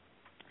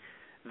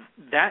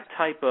 That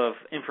type of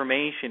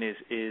information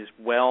is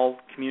well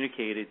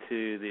communicated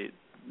to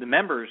the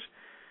members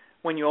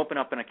when you open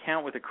up an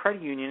account with a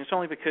credit union. It's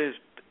only because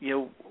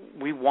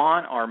we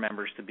want our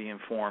members to be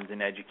informed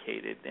and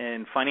educated,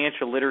 and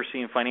financial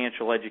literacy and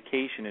financial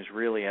education is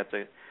really at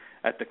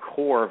the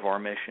core of our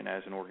mission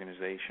as an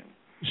organization.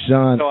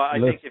 Shawn, so I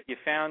think if you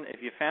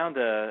found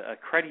a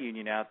credit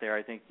union out there,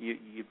 I think you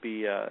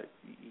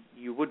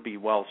would be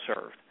well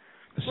served.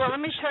 Well,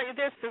 let me tell you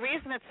this. The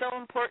reason it's so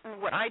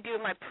important what I do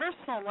in my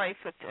personal life,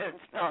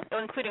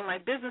 including my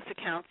business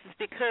accounts, is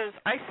because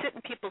I sit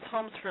in people's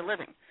homes for a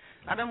living.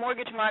 I'm a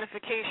mortgage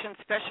modification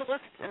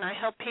specialist, and I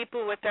help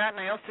people with that,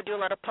 and I also do a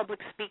lot of public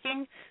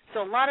speaking.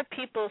 So a lot of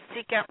people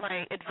seek out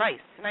my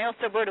advice, and I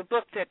also wrote a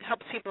book that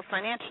helps people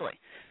financially.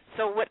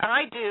 So what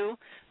I do,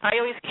 I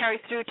always carry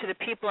through to the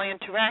people I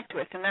interact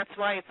with, and that's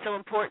why it's so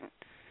important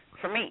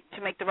for me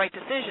to make the right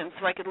decisions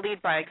so I could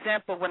lead by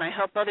example when I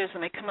help others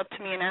when they come up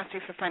to me and ask me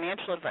for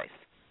financial advice.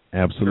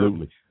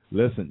 Absolutely.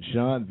 Listen,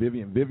 Shawn,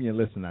 Vivian,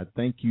 listen, I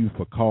thank you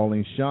for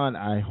calling. Shawn,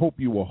 I hope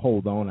you will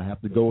hold on. I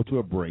have to go to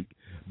a break,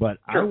 but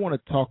sure. I want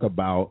to talk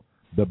about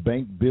the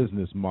bank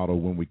business model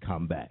when we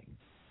come back.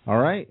 All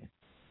right?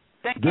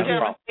 Thank you,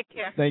 gentlemen. Take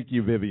care. Thank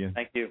you, Vivian.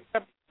 Thank you.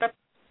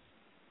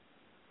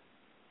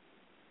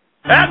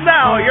 And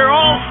now, your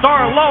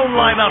all-star loan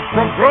lineup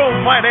from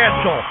Grove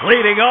Financial.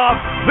 Leading off,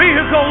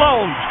 vehicle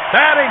loans.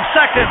 Batting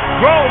second,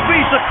 Grove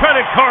Visa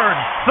credit cards.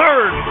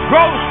 Third,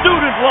 Grove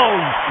student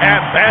loans.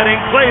 And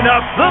batting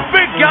cleanup, the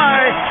big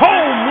guy,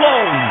 home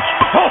loans.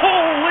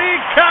 Holy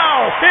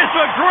cow! It's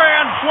a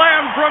grand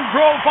slam from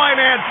Grove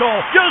Financial.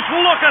 Just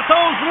look at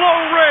those low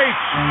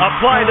rates.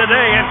 Apply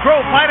today at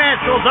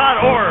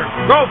grovefinancial.org.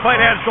 Grove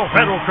Financial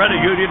Federal Credit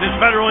Union is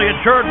federally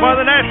insured by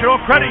the National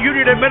Credit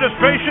Union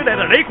Administration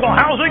and an equal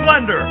housing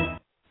lender.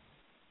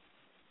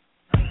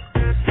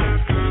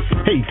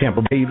 Hey,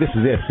 Tampa Bay, this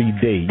is S.E.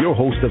 Day, your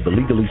host of the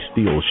Legally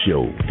Steel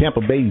Show,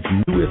 Tampa Bay's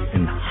newest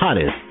and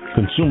hottest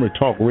consumer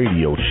talk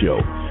radio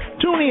show.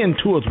 Tune in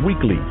to us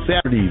weekly,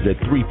 Saturdays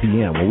at 3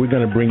 p.m., where we're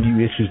going to bring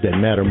you issues that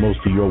matter most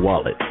to your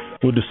wallet.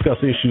 We'll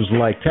discuss issues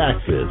like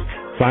taxes,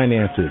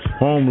 finances,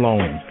 home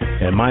loans,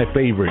 and my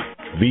favorite,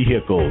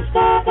 vehicles.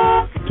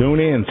 Tune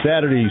in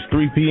Saturdays,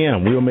 3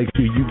 p.m. We'll make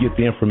sure you get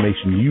the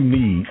information you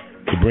need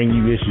to bring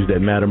you issues that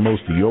matter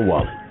most to your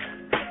wallet.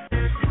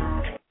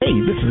 Hey,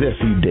 this is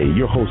S.E. Day,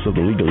 your host of the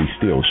Legally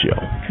Steel Show.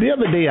 The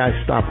other day I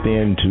stopped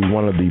into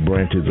one of the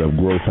branches of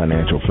Grove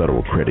Financial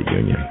Federal Credit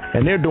Union,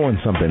 and they're doing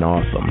something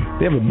awesome.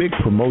 They have a big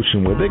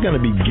promotion where they're going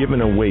to be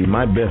giving away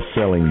my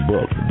best-selling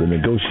book, The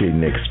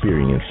Negotiating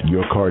Experience,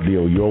 Your Car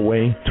Deal Your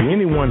Way, to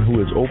anyone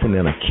who has opened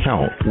an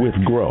account with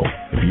Grove.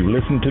 If you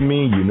listen to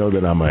me, you know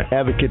that I'm an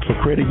advocate for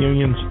credit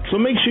unions, so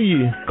make sure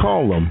you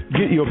call them,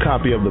 get you a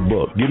copy of the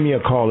book, give me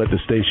a call at the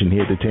station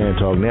here at the Tan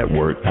Talk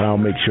Network, and I'll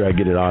make sure I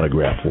get it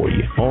autographed for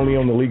you. Only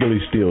on the Legally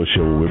Steel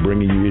Show, we're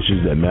bringing you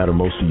issues that matter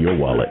most to your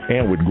wallet,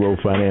 and with Grove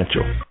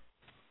Financial.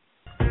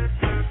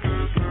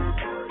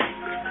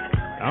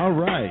 All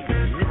right,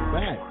 we're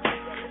back.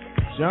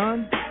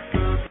 Shawn,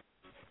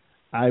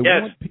 I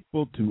want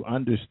people to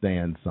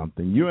understand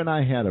something. You and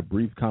I had a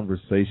brief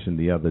conversation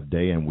the other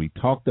day, and we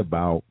talked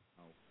about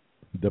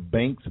the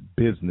bank's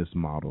business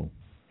model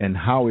and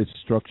how it's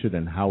structured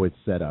and how it's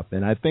set up.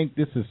 And I think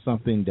this is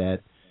something that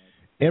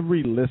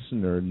every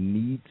listener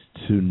needs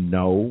to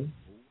know,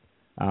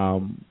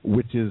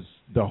 which is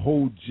the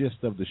whole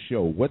gist of the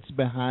show. What's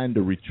behind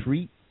the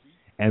retreat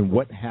and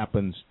what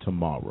happens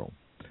tomorrow?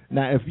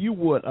 Now, if you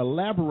would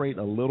elaborate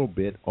a little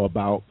bit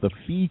about the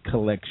fee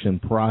collection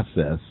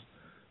process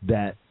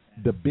that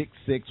the Big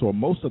Six or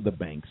most of the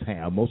banks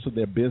have, most of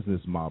their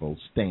business models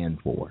stand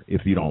for,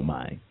 if you don't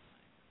mind.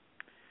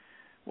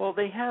 Well,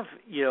 they have,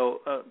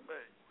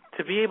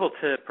 to be able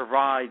to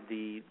provide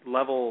the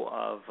level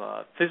of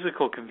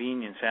physical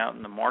convenience out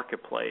in the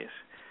marketplace,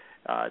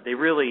 they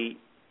really,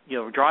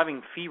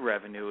 driving fee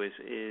revenue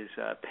is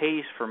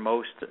pays for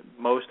most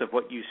of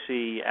what you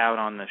see out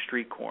on the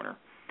street corner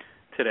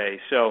today.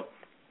 So,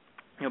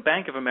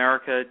 Bank of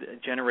America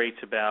generates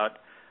about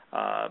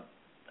a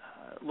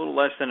little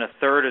less than a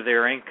third of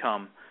their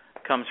income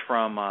comes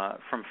from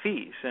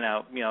fees. And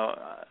now,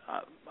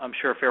 I'm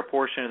sure a fair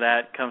portion of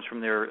that comes from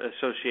their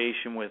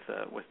association with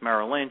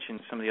Merrill Lynch and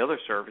some of the other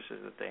services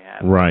that they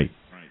have. Right.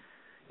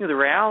 The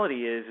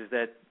reality is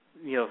that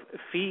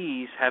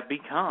fees have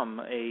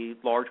become a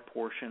large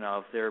portion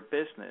of their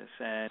business,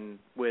 and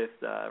with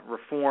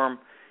reform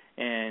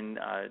and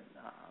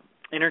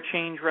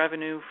interchange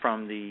revenue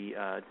from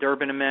the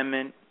Durbin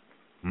Amendment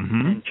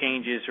and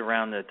changes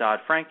around the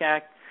Dodd-Frank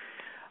Act,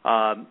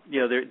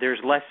 there's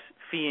less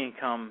fee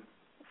income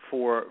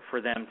for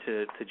them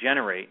to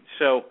generate.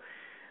 So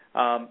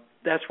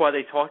that's why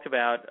they talked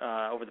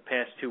about over the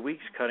past 2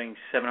 weeks cutting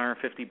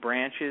 750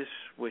 branches,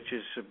 which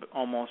is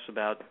almost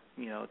about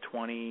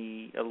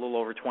a little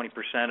over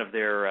 20% of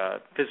their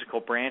physical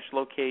branch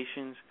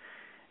locations,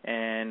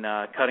 and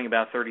cutting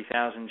about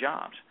 30,000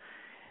 jobs.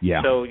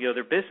 Yeah. So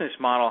their business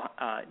model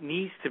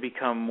needs to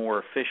become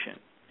more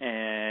efficient,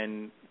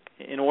 and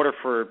in order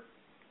for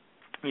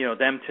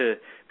them to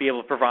be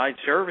able to provide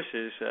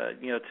services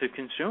to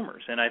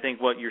consumers. And I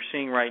think what you're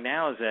seeing right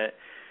now is that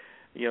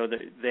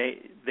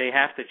they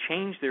have to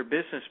change their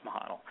business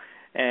model,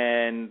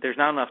 and there's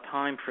not enough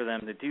time for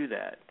them to do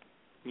that.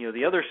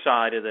 The other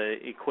side of the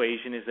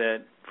equation is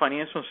that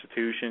financial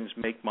institutions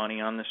make money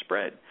on the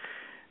spread.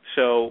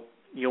 So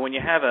when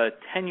you have a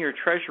 10-year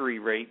Treasury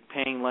rate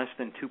paying less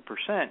than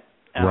 2%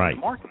 out right. in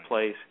the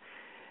marketplace,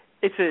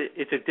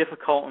 it's a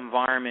difficult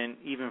environment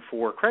even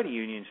for credit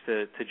unions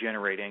to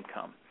generate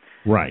income.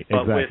 Right,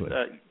 but exactly.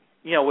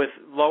 With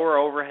lower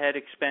overhead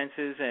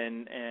expenses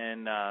and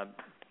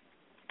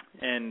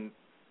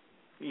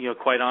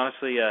quite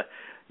honestly,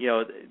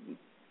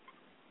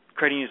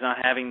 credit unions not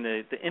having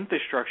the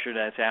infrastructure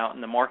that's out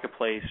in the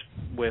marketplace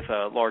with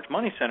large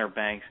money center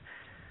banks,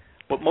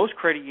 what most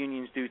credit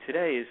unions do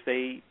today is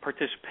they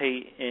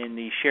participate in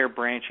the shared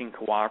branching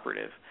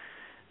cooperative.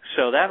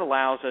 So that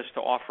allows us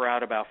to offer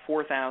out about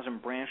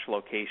 4,000 branch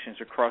locations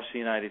across the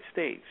United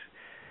States.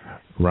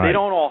 Right. They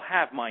don't all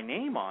have my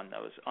name on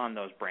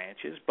those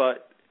branches,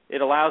 but it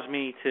allows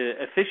me to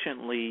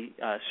efficiently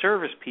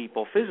service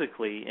people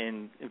physically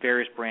in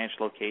various branch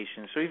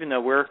locations. So even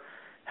though we're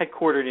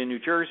headquartered in New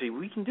Jersey,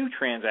 we can do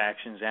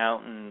transactions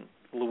out in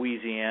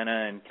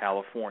Louisiana and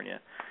California.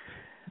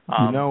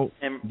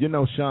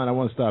 Shawn, I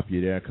want to stop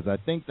you there because I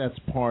think that's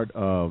part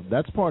of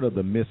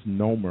the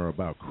misnomer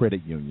about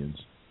credit unions.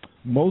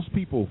 Most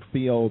people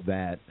feel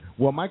that,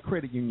 well, my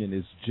credit union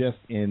is just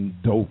in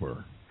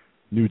Dover,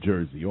 New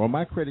Jersey, or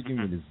my credit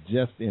union is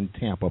just in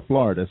Tampa,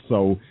 Florida.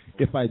 So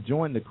if I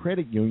join the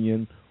credit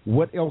union,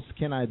 what else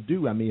can I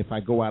do? I mean, if I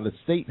go out of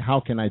state,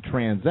 how can I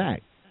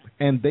transact?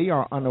 And they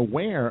are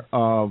unaware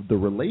of the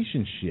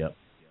relationship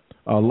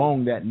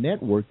along that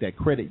network that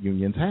credit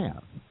unions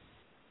have.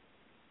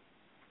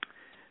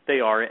 They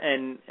are,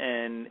 and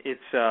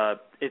it's a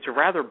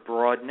rather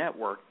broad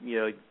network.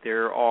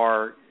 There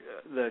are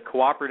the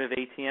cooperative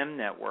ATM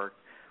network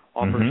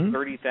offers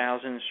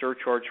 30,000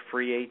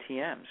 surcharge-free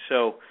ATMs.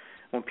 So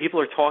when people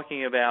are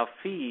talking about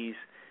fees,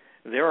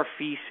 there are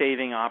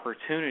fee-saving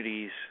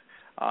opportunities,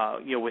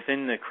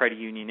 within the credit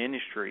union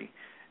industry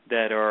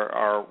that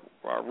are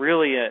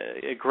really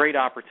a great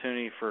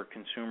opportunity for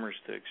consumers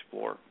to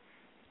explore.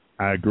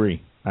 I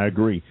agree.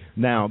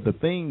 Now, the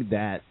thing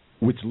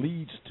which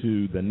leads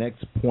to the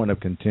next point of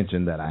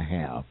contention that I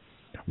have,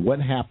 what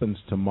happens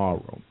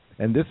tomorrow?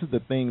 And this is the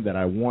thing that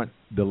I want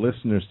the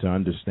listeners to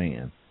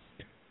understand.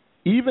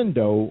 Even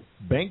though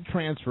bank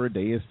transfer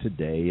day is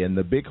today and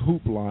the big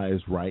hoopla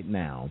is right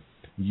now,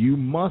 you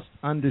must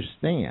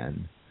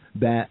understand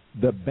that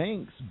the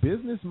bank's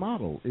business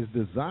model is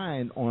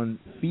designed on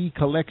fee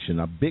collection.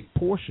 A big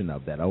portion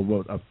of that,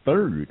 over a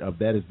third of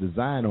that, is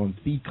designed on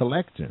fee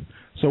collection.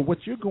 So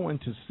what you're going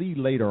to see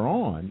later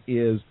on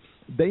is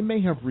they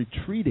may have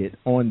retreated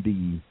on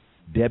the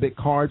debit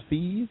card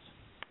fees,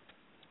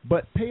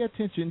 but pay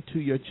attention to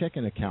your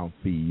checking account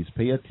fees.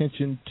 Pay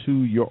attention to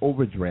your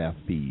overdraft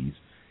fees.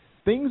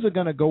 Things are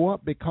going to go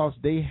up because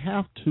they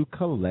have to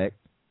collect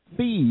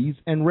fees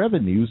and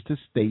revenues to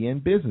stay in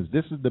business.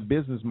 This is the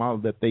business model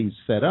that they've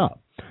set up.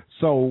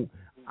 So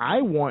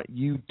I want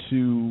you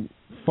to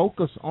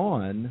focus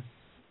on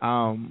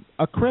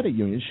a credit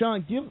union.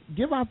 Shawn,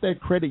 give out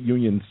that credit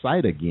union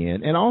site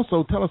again, and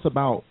also tell us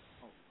about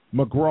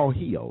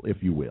McGraw-Hill, if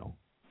you will.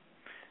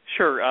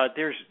 Sure.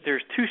 There's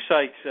two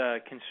sites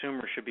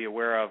consumers should be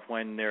aware of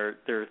when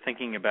they're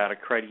thinking about a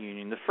credit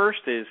union. The first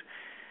is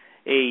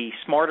a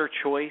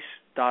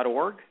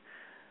smarterchoice.org.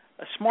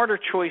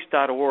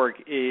 Smarterchoice.org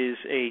is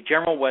a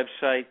general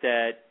website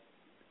that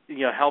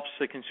helps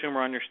the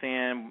consumer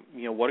understand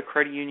what a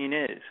credit union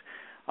is.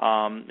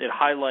 It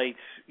highlights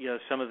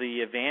some of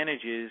the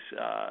advantages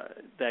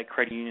that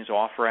credit unions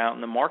offer out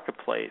in the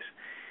marketplace.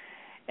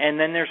 And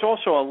then there's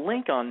also a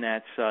link on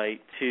that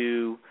site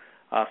to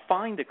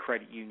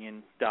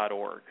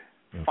findacreditunion.org.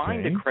 Okay.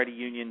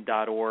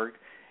 Findacreditunion.org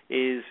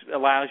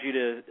allows you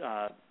to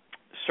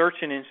search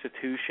an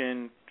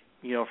institution,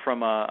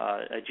 from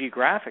a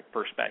geographic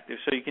perspective.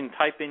 So you can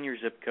type in your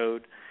zip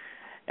code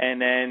and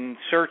then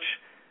search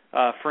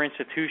for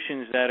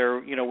institutions that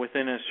are,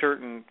 within a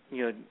certain,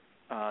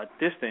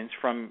 distance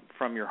from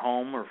your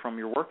home or from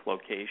your work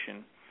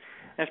location.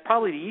 That's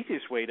probably the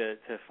easiest way to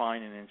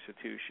find an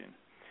institution.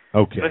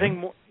 Okay. But I think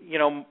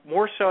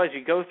more so as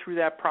you go through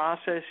that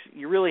process,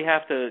 you really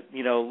have to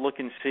look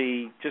and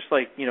see, just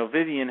like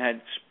Vivian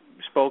had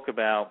spoke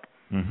about,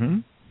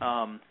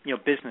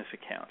 business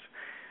accounts.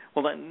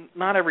 Well,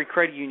 not every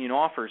credit union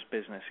offers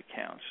business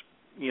accounts.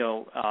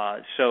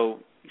 So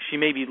she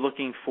may be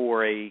looking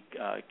for a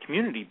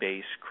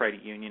community-based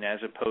credit union as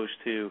opposed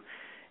to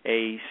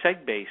a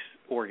seg-based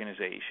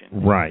organization.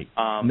 Right.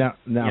 Now,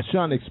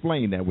 Shawn,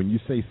 explain that. When you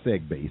say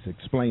seg-based,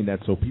 explain that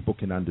so people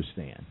can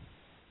understand.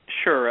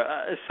 Sure.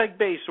 A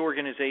seg-based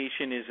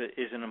organization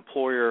is an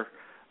employer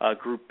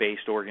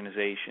group-based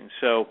organization.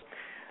 So,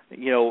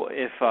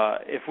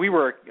 if we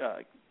were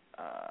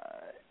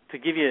to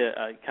give you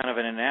a kind of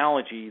an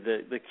analogy,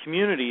 the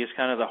community is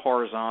kind of the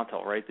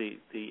horizontal, right?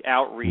 The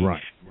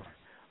outreach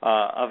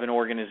of an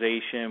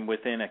organization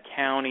within a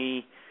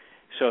county.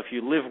 So if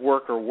you live,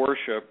 work, or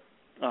worship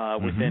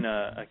within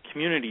a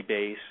community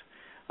base,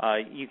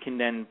 you can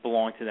then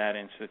belong to that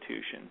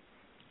institution.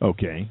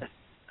 Okay.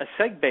 A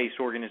seg-based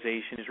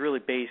organization is really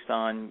based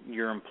on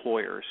your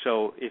employer.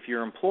 So if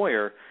your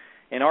employer,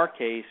 in our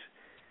case,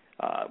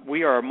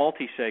 we are a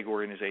multi-seg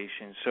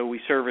organization, so we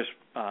service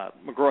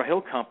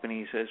McGraw-Hill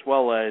companies as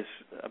well as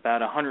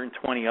about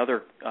 120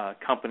 other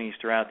companies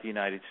throughout the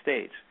United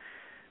States.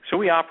 So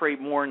we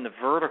operate more in the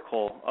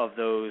vertical of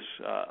those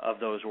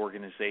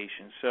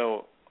organizations.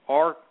 So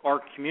our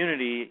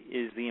community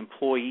is the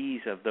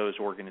employees of those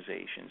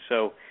organizations.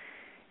 So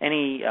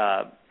any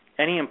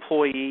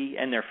employee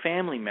and their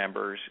family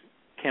members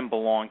can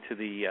belong to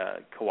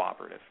the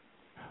cooperative.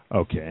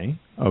 Okay.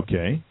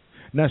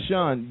 Now,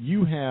 Shawn,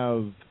 you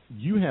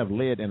have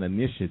led an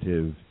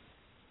initiative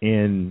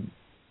in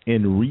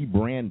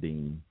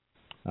rebranding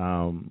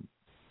and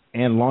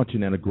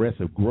launching an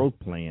aggressive growth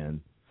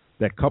plan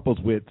that couples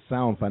with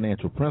sound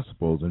financial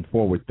principles and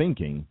forward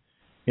thinking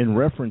in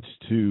reference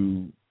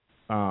to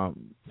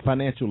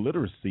financial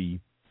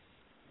literacy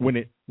when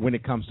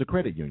it comes to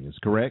credit unions.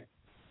 Correct?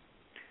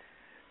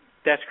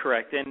 That's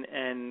correct,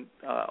 and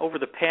over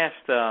the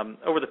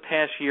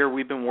past year,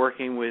 we've been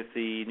working with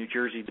the New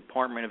Jersey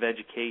Department of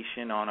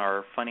Education on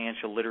our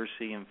financial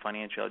literacy and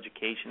financial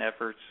education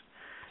efforts.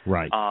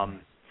 Right.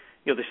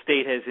 The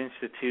state has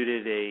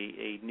instituted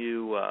a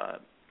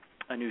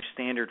new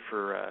standard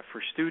for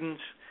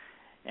students,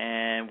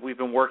 and we've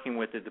been working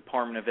with the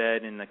Department of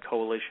Ed and the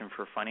Coalition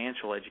for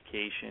Financial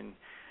Education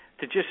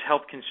to just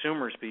help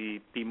consumers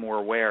be more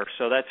aware.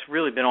 So that's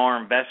really been our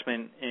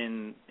investment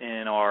in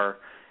our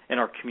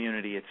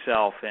community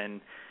itself,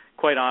 and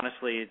quite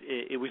honestly,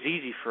 it was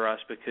easy for us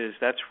because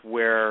that's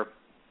where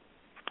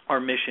our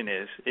mission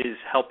is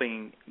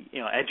helping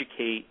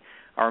educate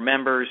our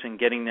members and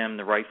getting them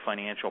the right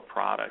financial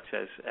products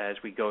as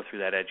we go through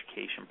that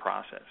education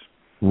process.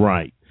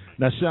 Right.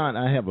 Now, Shawn,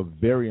 I have a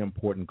very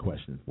important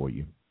question for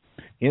you.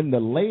 In the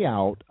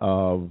layout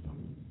of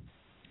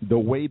the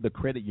way the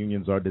credit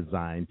unions are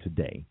designed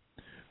today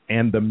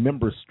and the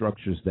member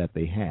structures that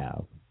they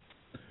have,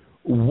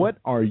 what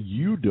are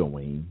you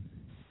doing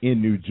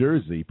in New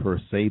Jersey, per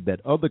se,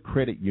 that other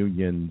credit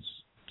unions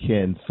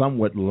can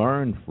somewhat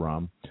learn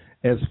from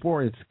as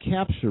far as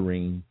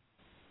capturing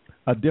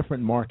a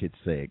different market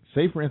seg?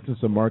 Say, for instance,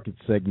 a market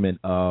segment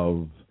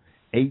of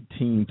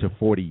 18 to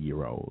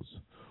 40-year-olds.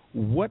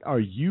 What are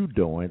you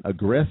doing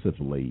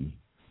aggressively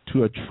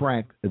to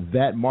attract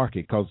that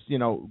market? Because,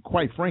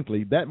 quite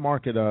frankly, that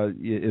market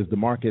is the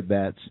market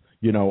that's,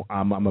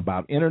 I'm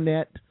about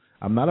internet.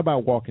 I'm not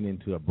about walking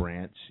into a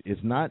branch.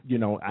 It's not,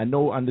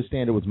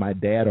 understand it was my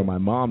dad or my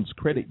mom's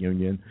credit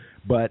union,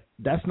 but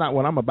that's not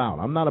what I'm about.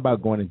 I'm not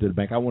about going into the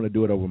bank. I want to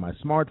do it over my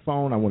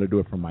smartphone. I want to do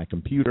it from my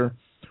computer.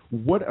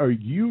 What are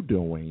you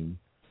doing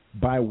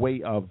by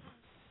way of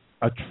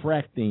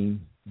attracting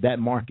that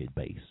market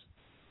base?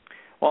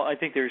 Well, I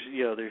think there's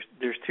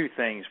two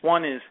things.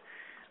 One is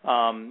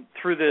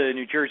through the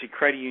New Jersey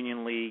Credit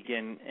Union League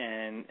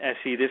and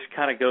SE. This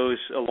kind of goes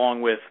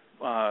along with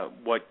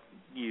what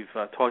you've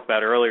talked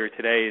about earlier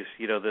today. Is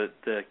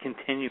the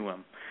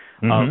continuum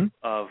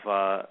of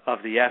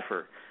the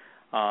effort.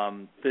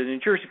 The New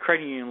Jersey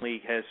Credit Union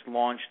League has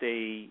launched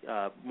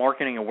a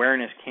marketing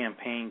awareness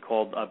campaign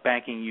called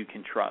Banking You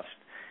Can Trust.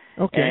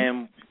 Okay.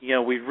 And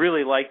we'd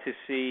really like to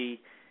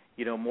see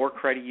more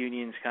credit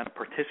unions kind of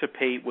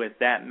participate with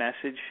that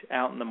message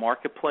out in the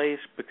marketplace,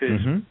 because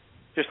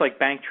just like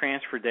Bank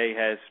Transfer Day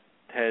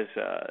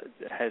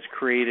has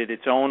created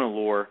its own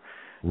allure,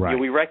 right.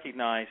 We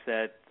recognize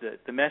that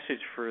the message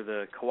for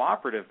the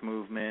cooperative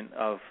movement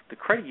of the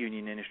credit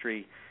union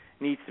industry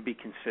needs to be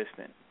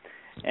consistent.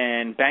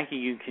 And Banking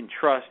You Can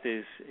Trust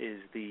is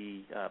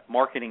the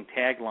marketing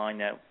tagline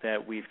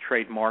that we've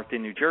trademarked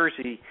in New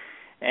Jersey.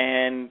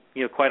 And,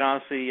 quite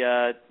honestly,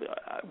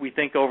 we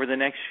think over the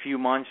next few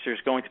months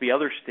there's going to be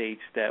other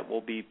states that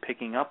will be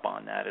picking up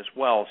on that as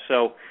well.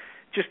 So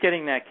just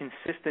getting that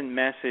consistent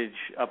message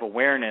of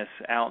awareness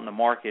out in the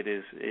market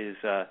is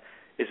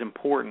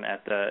important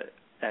at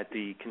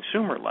the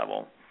consumer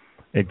level.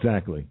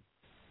 Exactly.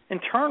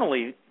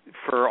 Internally,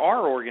 for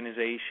our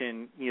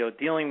organization,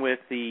 dealing with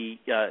the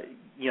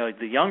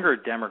younger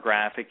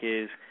demographic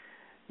is,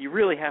 you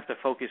really have to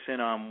focus in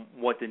on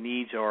what the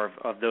needs are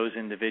of those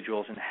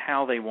individuals and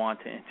how they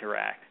want to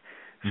interact.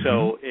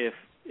 So if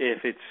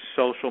it's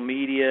social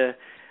media,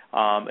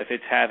 if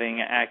it's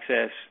having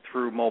access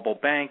through mobile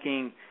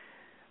banking,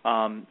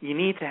 you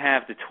need to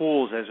have the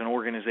tools as an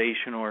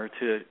organization in order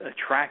to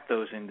attract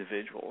those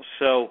individuals.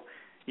 So,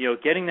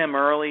 getting them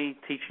early,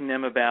 teaching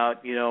them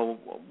about,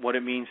 what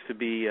it means to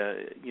be a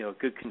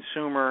good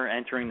consumer,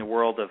 entering the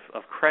world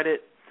of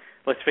credit.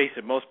 Let's face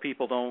it, most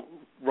people don't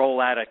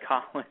roll out of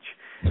college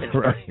and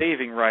start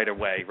saving right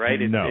away, right?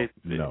 No.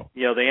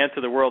 They enter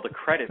the world of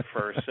credit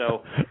first.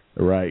 So,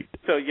 right.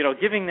 So,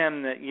 giving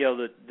them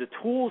the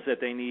tools that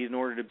they need in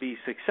order to be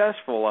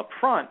successful up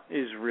front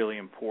is really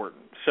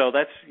important. So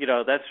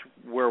that's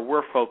where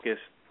we're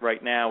focused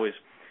right now, is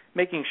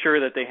making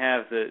sure that they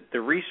have the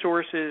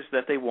resources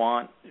that they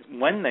want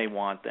when they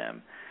want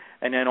them,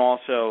 and then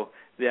also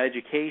the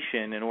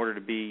education in order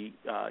to be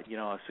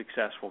a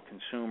successful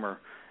consumer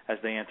as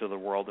they enter the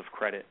world of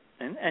credit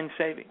and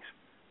savings.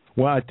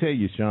 Well, I tell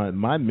you, Shawn,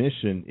 my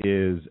mission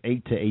is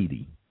 8 to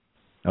 80.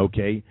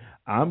 Okay,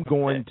 I'm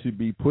going to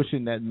be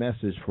pushing that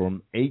message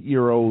from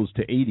 8-year-olds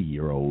to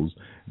 80-year-olds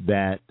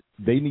that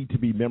they need to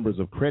be members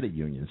of credit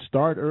unions.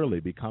 Start early,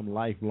 become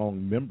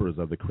lifelong members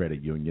of the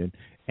credit union,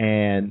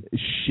 and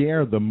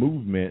share the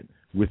movement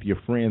with your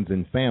friends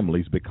and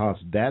families, because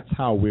that's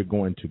how we're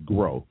going to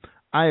grow.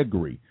 I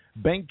agree.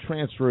 Bank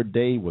Transfer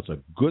Day was a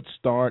good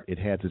start. It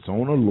has its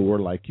own allure,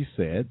 like you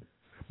said.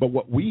 But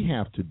what we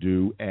have to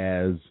do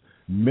as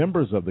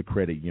members of the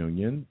credit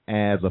union,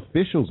 as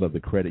officials of the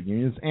credit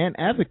unions, and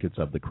advocates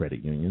of the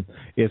credit union,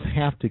 is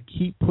have to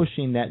keep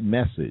pushing that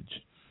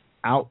message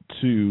out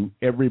to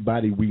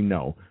everybody we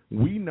know.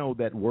 We know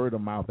that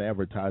word-of-mouth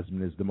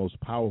advertisement is the most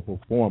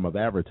powerful form of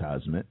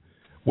advertisement.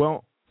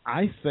 Well,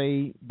 I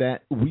say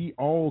that we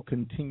all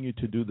continue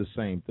to do the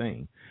same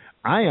thing.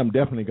 I am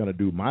definitely going to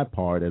do my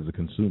part as a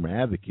consumer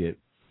advocate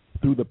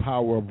through the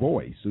power of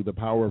voice, through the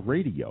power of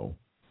radio,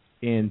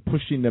 in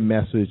pushing the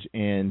message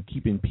and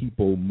keeping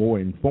people more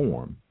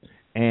informed.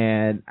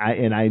 And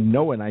I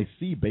know and I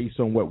see, based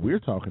on what we're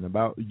talking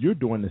about, you're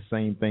doing the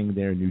same thing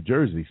there in New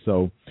Jersey.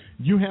 So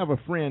you have a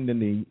friend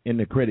in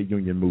the credit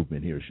union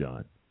movement here,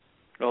 Shawn.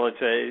 Well,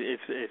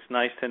 it's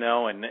nice to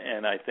know,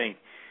 and I think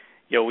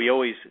we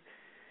always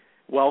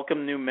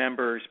welcome new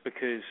members,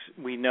 because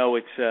we know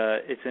it's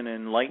an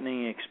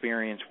enlightening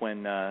experience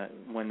when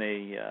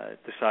they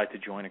decide to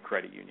join a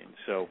credit union.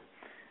 So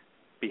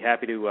be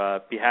happy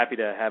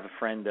to have a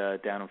friend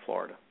down in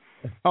Florida.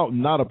 Oh,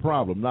 not a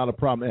problem.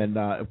 And,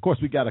 of course,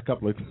 we got a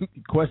couple of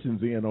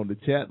questions in on the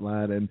chat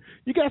line, and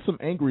you got some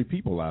angry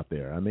people out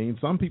there. I mean,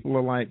 some people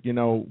are like,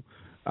 when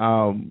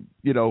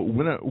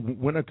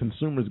a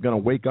consumer is going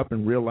to wake up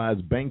and realize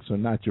banks are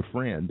not your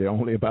friend. They're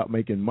only about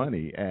making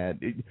money.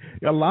 And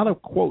a lot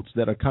of quotes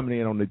that are coming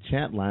in on the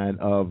chat line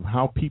of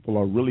how people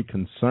are really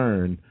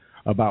concerned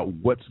about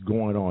what's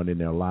going on in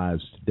their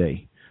lives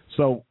today.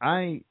 So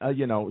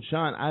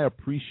Shawn, I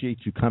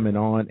appreciate you coming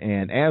on,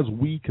 and as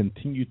we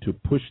continue to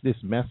push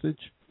this message,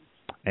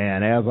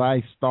 and as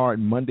I start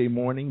Monday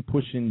morning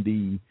pushing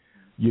the,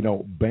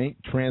 Bank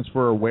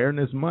Transfer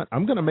Awareness Month,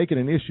 I'm going to make it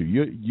an issue.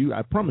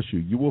 I promise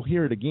you will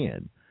hear it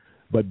again.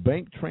 But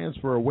Bank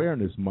Transfer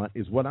Awareness Month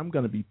is what I'm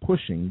going to be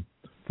pushing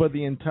for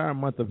the entire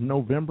month of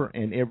November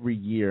and every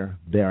year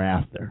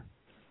thereafter.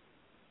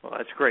 Well,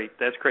 that's great.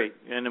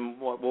 And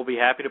we'll be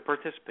happy to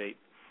participate.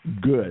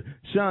 Good.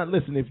 Shawn,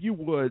 listen, if you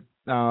would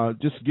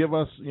just give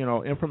us,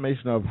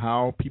 information of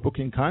how people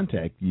can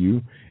contact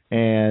you.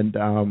 And,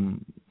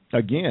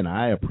 again,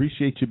 I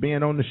appreciate you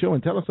being on the show.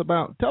 And tell us a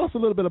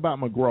little bit about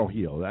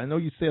McGraw-Hill. I know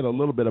you said a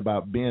little bit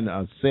about being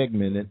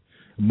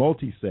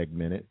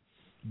multi-segmented,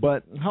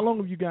 but how long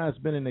have you guys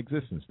been in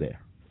existence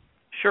there?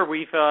 Sure.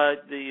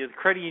 The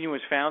credit union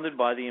was founded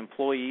by the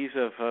employees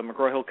of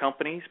McGraw-Hill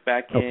Companies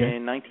back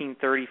in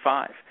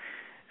 1935.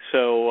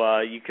 So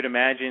you could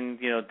imagine,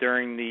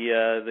 during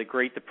the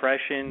Great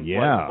Depression,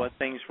 what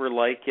things were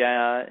like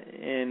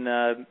in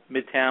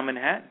Midtown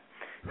Manhattan,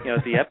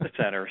 at the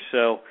epicenter.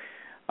 So,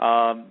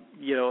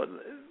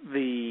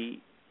 the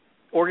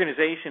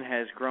organization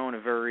has grown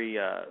a very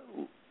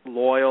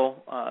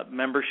loyal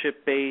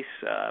membership base.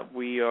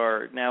 We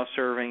are now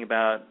serving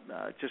about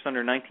just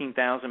under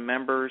 19,000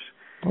 members.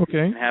 Okay.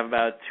 And have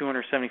about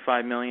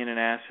 $275 million in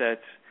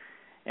assets.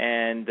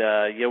 And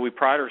we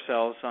pride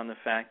ourselves on the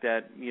fact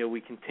that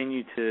we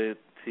continue to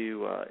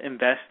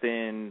invest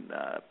in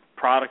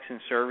products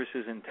and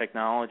services and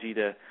technology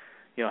to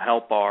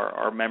help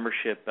our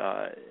membership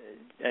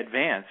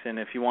advance. And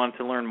if you want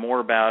to learn more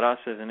about us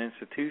as an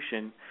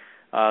institution,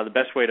 the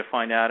best way to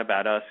find out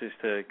about us is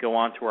to go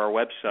onto our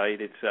website.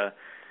 It's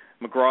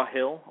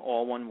McGraw-Hill,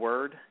 all one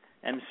word,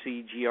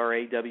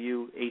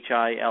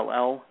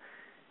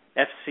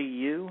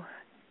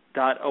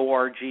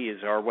 McGrawHillFCU.org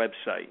is our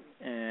website.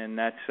 And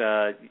that's,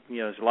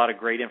 there's a lot of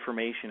great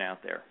information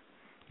out there.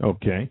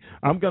 Okay.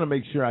 I'm going to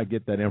make sure I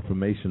get that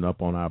information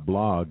up on our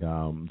blog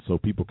so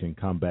people can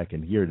come back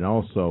and hear it. And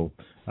also,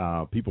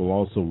 people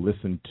also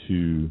listen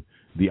to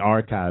the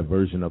archive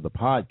version of the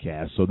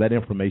podcast, so that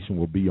information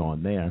will be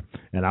on there,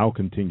 and I'll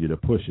continue to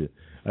push it.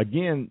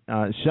 Again,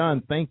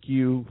 Shawn, thank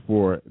you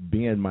for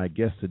being my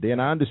guest today. And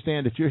I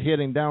understand that you're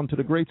heading down to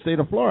the great state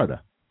of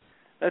Florida.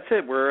 That's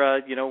it.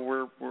 We're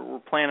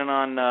planning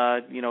on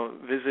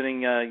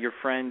visiting your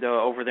friend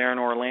over there in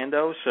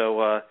Orlando.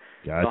 So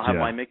gotcha. I'll have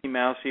my Mickey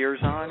Mouse ears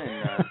on,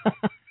 and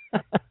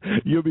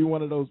you'll be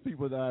one of those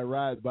people that I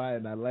ride by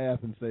and I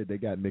laugh and say they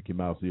got Mickey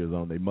Mouse ears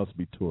on. They must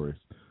be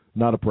tourists.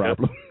 Not a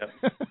problem. Yep.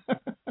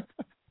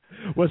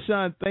 Well,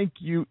 Shawn, thank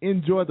you.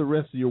 Enjoy the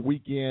rest of your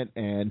weekend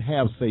and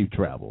have safe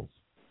travels.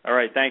 All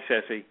right. Thanks,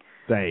 Essie.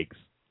 Thanks.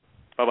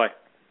 Bye-bye.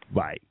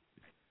 Bye.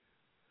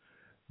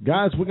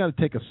 Guys, we're going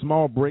to take a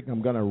small break.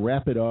 I'm going to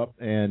wrap it up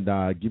and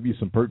give you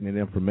some pertinent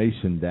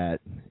information that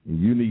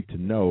you need to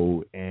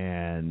know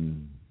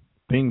and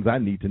things I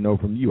need to know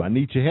from you. I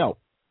need your help.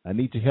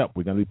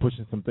 We're going to be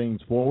pushing some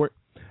things forward.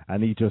 I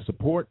need your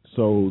support,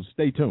 so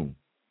stay tuned.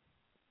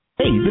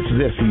 Hey, this is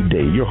S.E.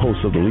 Day, your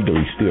host of the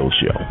Legally Still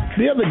Show.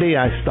 The other day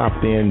I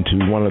stopped into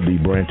one of the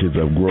branches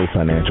of Growth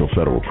Financial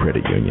Federal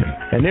Credit Union,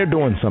 and they're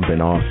doing something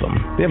awesome.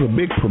 They have a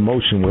big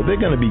promotion where they're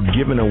going to be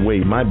giving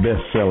away my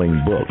best-selling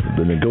book,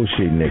 The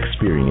Negotiating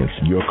Experience,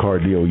 Your Car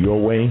Deal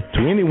Your Way,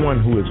 to anyone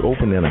who has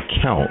opened an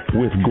account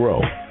with Grow.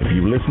 If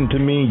you listen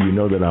to me, you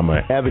know that I'm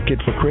an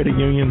advocate for credit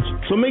unions,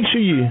 so make sure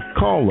you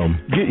call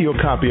them, get your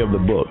copy of the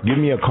book, give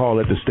me a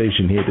call at the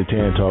station here at the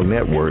Tan Talk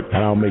Network,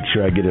 and I'll make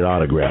sure I get it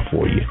autographed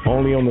for you.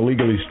 Only on the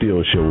Legally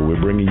Still Show, where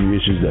we're bringing you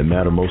issues that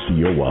matter most to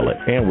your wallet,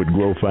 and with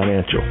Grow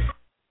Financial.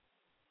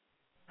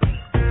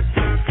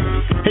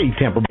 Hey,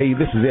 Tampa Bay,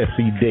 this is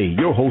S.C. Day,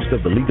 your host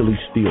of the Legally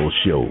Still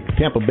Show,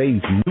 Tampa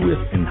Bay's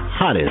newest and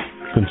hottest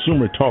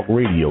consumer talk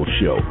radio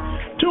show.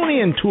 Tune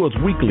in to us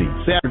weekly,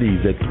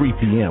 Saturdays at 3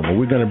 p.m., where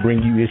we're going to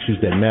bring you issues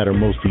that matter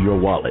most to your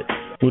wallet.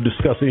 We'll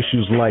discuss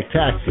issues like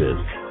taxes,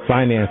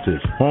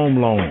 finances, home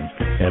loans,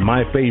 and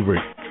my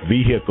favorite,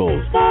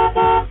 vehicles.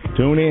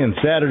 Tune in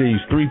Saturdays,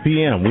 3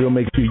 p.m. We'll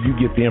make sure you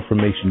get the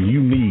information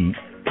you need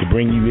to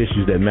bring you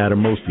issues that matter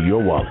most to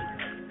your wallet.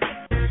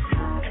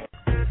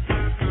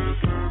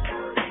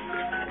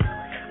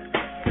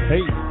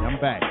 Hey,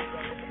 I'm back.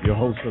 Your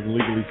host of the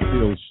Legally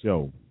Still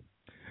Show.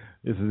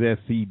 This is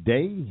S.C.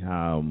 Day.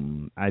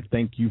 I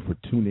thank you for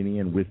tuning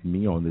in with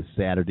me on this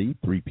Saturday,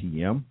 3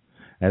 p.m.,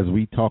 as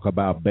we talk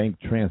about Bank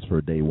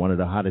Transfer Day, one of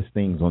the hottest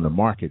things on the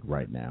market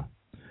right now.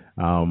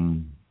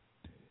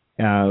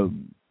 As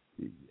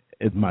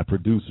my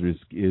producer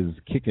is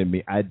kicking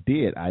me, I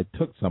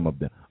took some of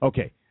them.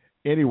 Okay,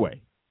 anyway,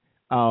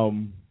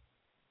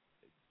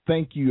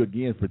 thank you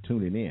again for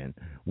tuning in.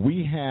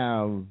 We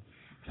have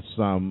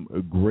some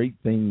great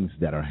things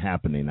that are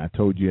happening. I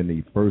told you in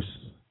the first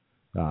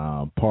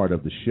part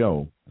of the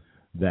show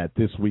that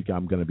this week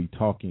I'm going to be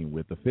talking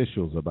with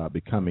officials about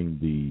becoming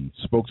the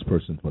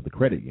spokesperson for the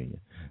credit union.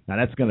 Now,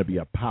 that's going to be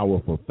a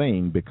powerful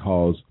thing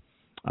because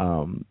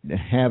being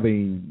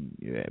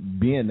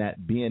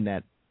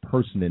that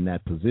person in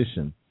that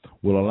position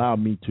will allow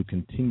me to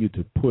continue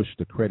to push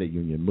the credit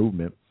union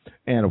movement.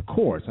 And, of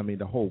course, I mean,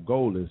 the whole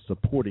goal is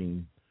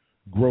supporting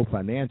Grow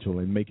Financial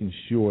and making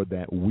sure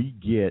that we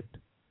get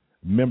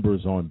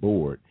members on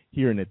board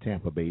here in the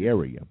Tampa Bay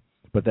area.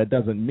 But that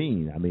doesn't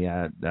mean, I mean,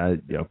 I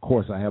of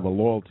course, I have a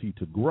loyalty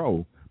to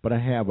Grow, but I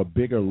have a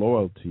bigger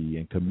loyalty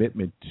and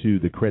commitment to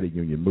the credit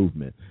union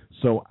movement.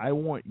 So I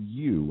want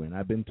you, and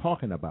I've been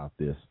talking about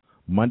this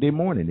Monday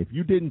morning, if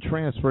you didn't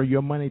transfer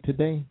your money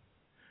today,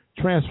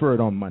 transfer it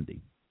on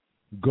Monday.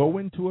 Go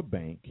into a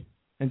bank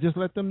and just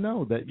let them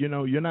know that,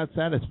 you're not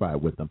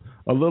satisfied with them.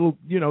 A little,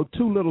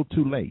 too little,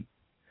 too late.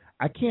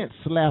 I can't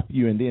slap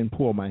you and then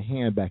pull my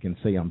hand back and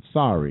say, I'm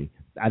sorry,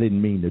 I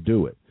didn't mean to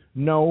do it.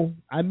 No,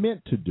 I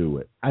meant to do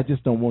it. I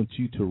just don't want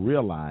you to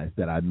realize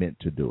that I meant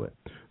to do it.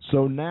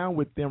 So now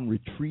with them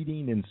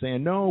retreating and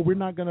saying, no, we're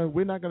not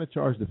gonna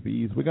charge the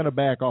fees. We're gonna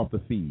back off the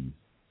fees.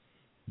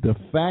 The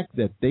fact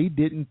that they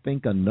didn't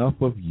think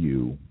enough of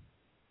you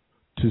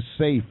to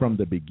say from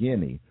the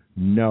beginning,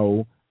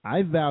 no,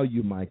 I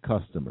value my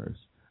customers.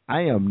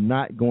 I am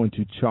not going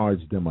to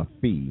charge them a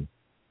fee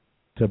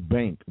to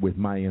bank with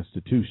my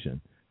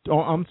institution.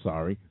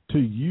 To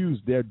use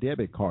their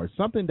debit card,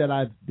 something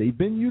that they've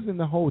been using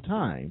the whole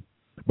time,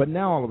 but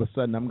now all of a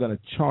sudden I'm going to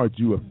charge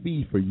you a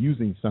fee for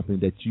using something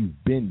that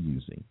you've been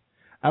using.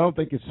 I don't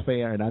think it's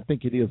fair, and I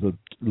think it is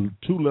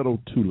too little,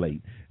 too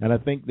late, and I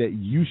think that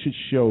you should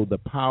show the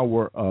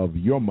power of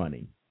your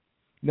money.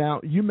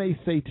 Now, you may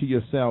say to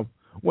yourself,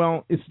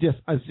 well, it's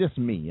just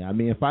me. I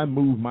mean, if I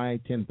move my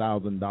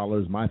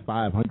 $10,000, my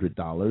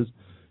 $500,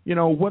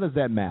 what does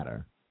that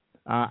matter?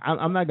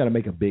 I'm not going to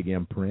make a big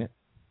imprint.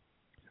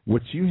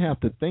 What you have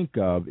to think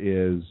of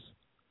is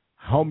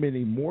how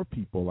many more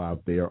people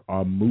out there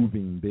are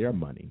moving their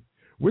money.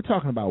 We're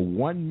talking about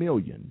 1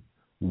 million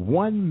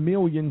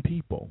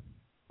people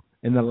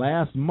in the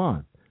last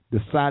month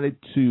decided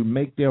to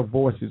make their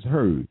voices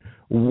heard.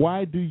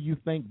 Why do you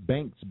think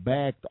banks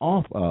backed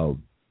off of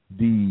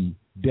the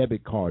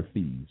debit card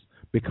fees?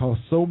 Because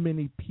so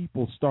many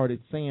people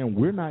started saying,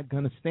 we're not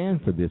going to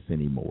stand for this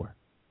anymore.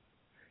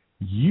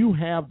 You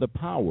have the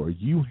power.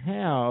 You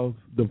have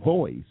the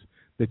voice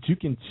that you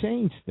can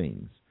change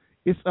things.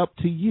 It's up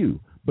to you.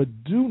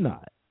 But do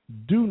not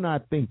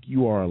think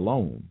you are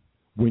alone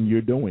when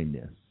you're doing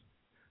this.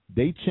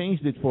 They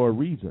changed it for a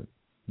reason.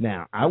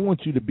 Now, I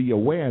want you to be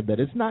aware that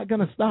it's not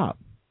going to stop.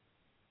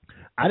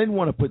 I didn't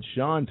want to put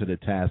Shawn to the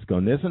task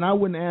on this, and I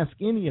wouldn't ask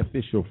any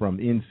official from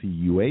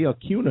NCUA or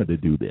CUNA to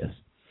do this.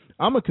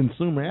 I'm a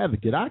consumer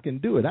advocate. I can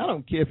do it. I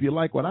don't care if you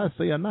like what I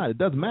say or not. It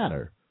doesn't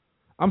matter.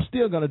 I'm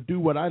still going to do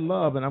what I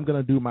love, and I'm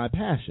going to do my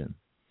passion.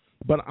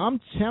 But I'm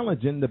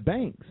challenging the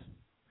banks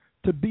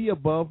to be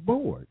above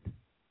board.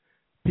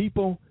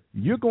 People,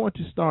 you're going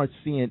to start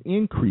seeing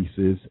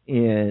increases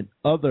in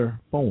other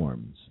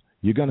forms.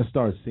 You're going to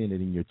start seeing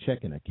it in your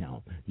checking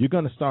account. You're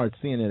going to start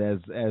seeing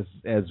it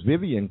as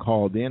Vivian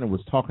called in and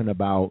was talking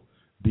about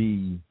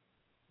the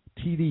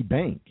TD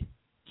Bank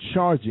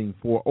charging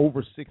for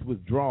over 6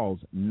 withdrawals,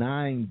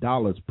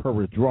 $9 per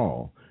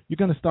withdrawal. You're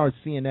going to start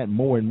seeing that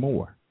more and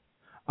more.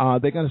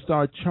 They're going to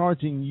start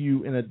charging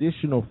you an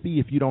additional fee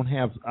if you don't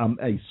have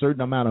a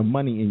certain amount of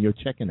money in your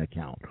checking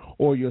account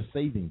or your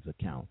savings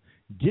account.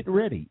 Get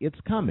ready. It's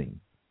coming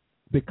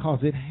because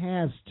it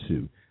has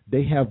to.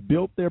 They have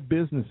built their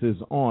businesses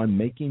on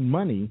making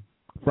money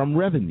from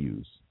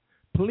revenues.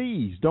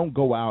 Please don't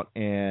go out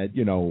and,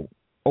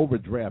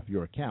 overdraft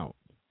your account.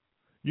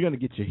 You're going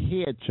to get your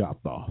head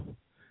chopped off.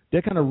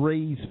 They're going to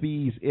raise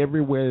fees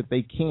everywhere that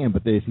they can,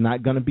 but it's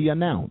not going to be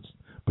announced.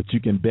 But you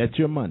can bet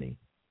your money.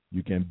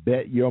 You can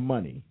bet your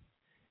money.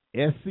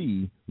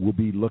 SE will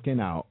be looking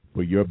out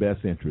for your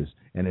best interest.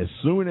 And as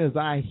soon as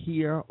I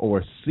hear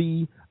or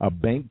see a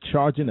bank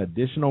charging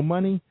additional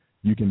money,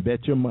 you can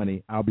bet your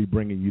money I'll be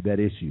bringing you that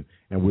issue.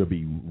 And we'll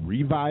be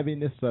reviving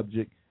this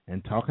subject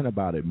and talking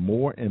about it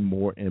more and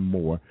more and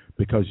more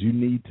because you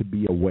need to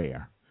be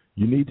aware.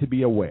 You need to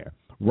be aware.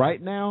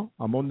 Right now,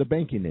 I'm on the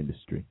banking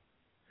industry.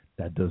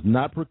 That does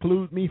not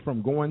preclude me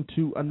from going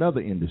to another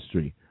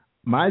industry.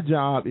 My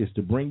job is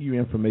to bring you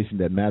information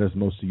that matters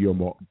most to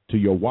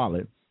your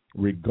wallet,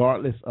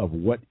 regardless of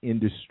what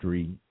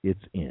industry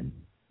it's in,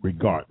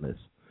 regardless.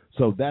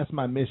 So that's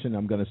my mission.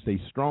 I'm going to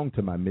stay strong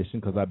to my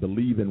mission because I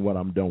believe in what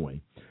I'm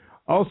doing.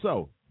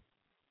 Also,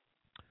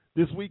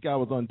 this week I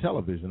was on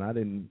television. I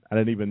didn't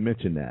even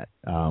mention that.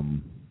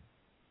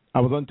 I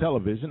was on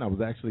television. I was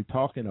actually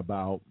talking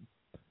about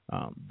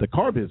the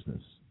car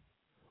business,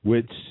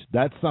 which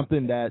that's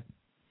something that,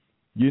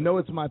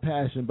 it's my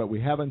passion, but we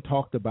haven't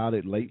talked about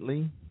it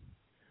lately.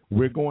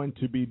 We're going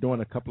to be doing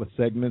a couple of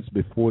segments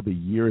before the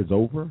year is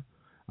over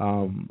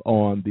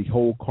on the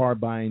whole car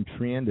buying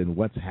trend and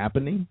what's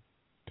happening.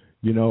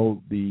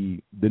 The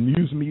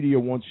news media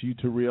wants you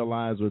to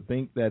realize or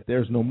think that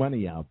there's no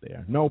money out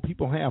there. No,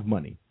 people have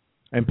money,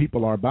 and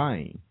people are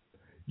buying.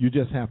 You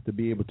just have to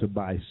be able to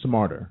buy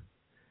smarter.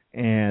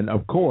 And,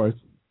 of course,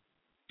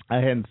 I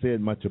hadn't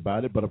said much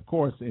about it, but, of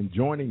course, in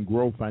joining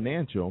Grow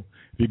Financial,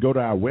 if you go to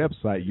our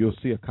website, you'll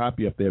see a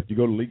copy up there. If you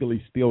go to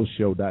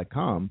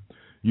LegallySteelShow.com,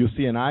 you'll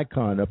see an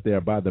icon up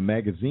there by the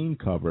magazine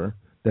cover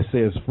that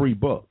says free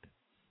book.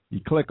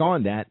 You click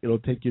on that, it'll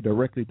take you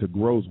directly to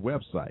Grow's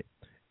website,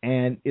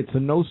 and it's a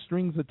no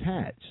strings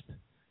attached.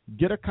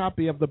 Get a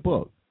copy of the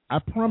book. I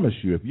promise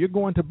you, if you're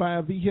going to buy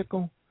a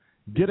vehicle,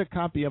 get a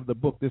copy of the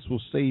book. This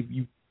will save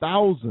you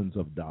thousands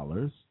of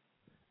dollars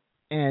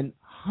and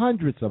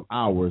hundreds of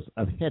hours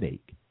of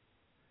headache.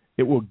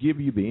 It will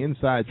give you the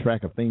inside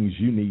track of things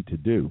you need to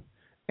do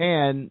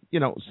and,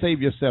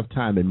 save yourself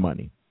time and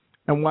money.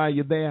 And while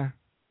you're there,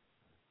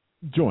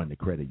 join the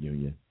credit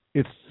union.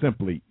 It's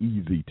simply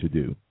easy to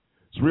do.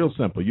 It's real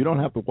simple. You don't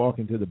have to walk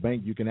into the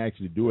bank. You can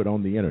actually do it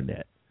on the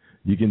internet.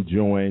 You can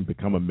join,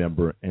 become a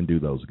member, and do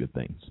those good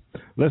things.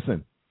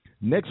 Listen,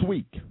 next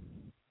week,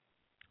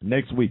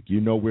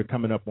 we're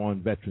coming up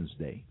on Veterans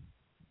Day.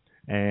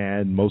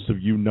 And most of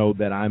you know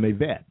that I'm a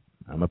vet.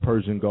 I'm a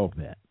Persian Gulf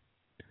vet.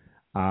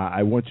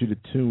 I want you to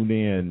tune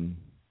in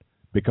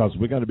because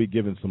we're going to be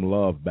giving some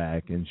love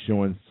back and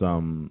showing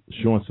some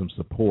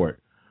support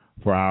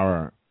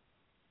for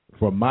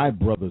my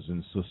brothers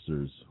and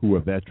sisters who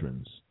are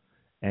veterans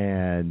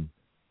and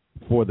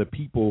for the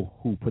people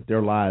who put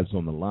their lives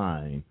on the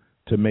line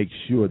to make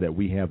sure that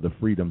we have the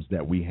freedoms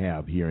that we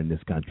have here in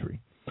this country.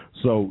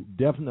 So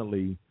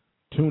definitely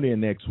tune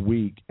in next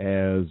week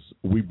as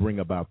we bring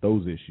about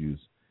those issues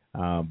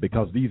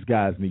because these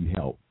guys need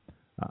help.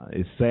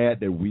 It's sad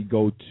that we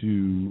go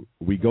to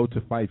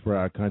fight for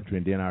our country,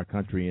 and then our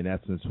country, in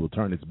essence, will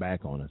turn its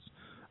back on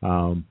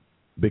us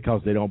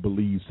because they don't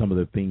believe some of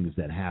the things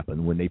that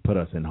happen when they put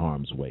us in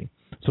harm's way.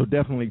 So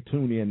definitely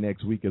tune in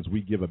next week as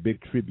we give a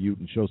big tribute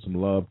and show some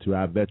love to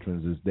our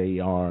veterans as they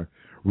are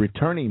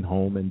returning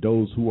home and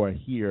those who are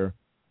here,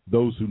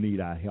 those who need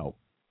our help.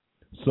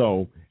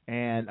 So,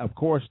 and, of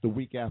course, the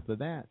week after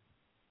that,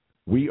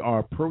 we are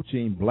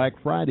approaching Black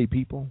Friday,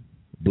 people.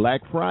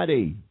 Black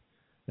Friday.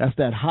 That's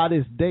that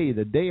hottest day,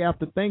 the day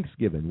after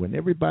Thanksgiving, when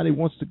everybody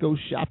wants to go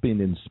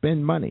shopping and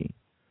spend money.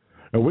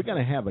 And we're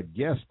going to have a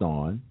guest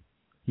on.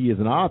 He is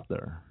an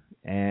author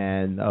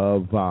and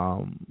of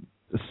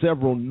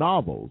several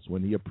novels.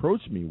 When he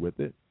approached me with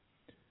it,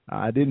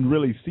 I didn't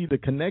really see the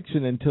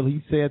connection until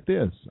he said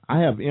this.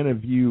 I have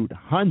interviewed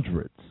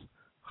hundreds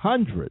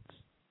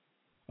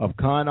of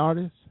con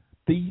artists,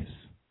 thieves,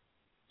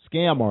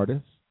 scam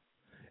artists,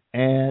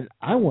 and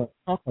I want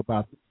to talk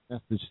about this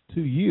message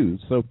to you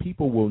so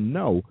people will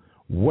know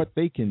what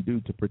they can do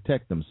to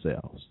protect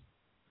themselves.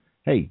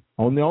 Hey,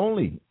 only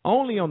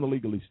on the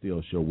Legally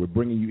Steel Show, we're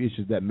bringing you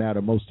issues that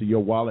matter most to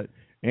your wallet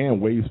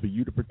and ways for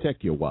you to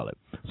protect your wallet.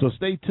 So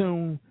stay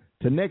tuned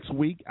to next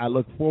week. I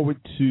look forward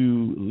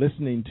to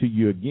listening to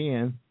you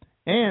again,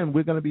 and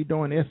we're going to be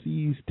doing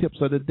SE's Tips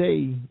of the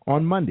Day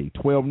on Monday,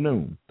 12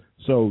 noon.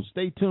 So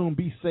stay tuned,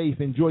 be safe,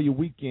 enjoy your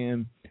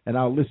weekend, and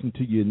I'll listen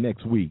to you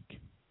next week.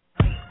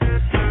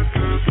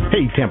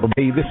 Hey, Tampa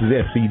Bay, this is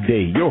S.E.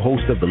 Day, your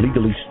host of the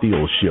Legally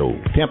Steel Show,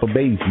 Tampa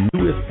Bay's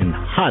newest and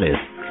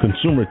hottest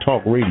consumer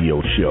talk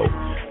radio show.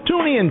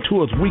 Tune in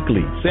to us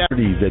weekly,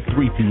 Saturdays at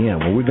 3 p.m.,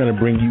 where we're going to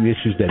bring you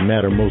issues that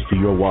matter most to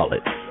your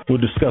wallet.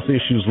 We'll discuss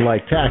issues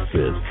like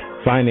taxes,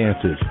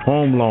 finances,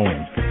 home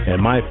loans,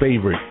 and my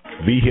favorite,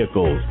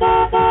 vehicles.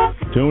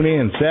 Tune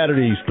in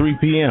Saturdays, 3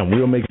 p.m.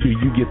 We'll make sure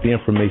you get the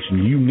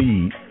information you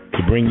need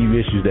to bring you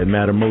issues that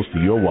matter most to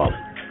your wallet.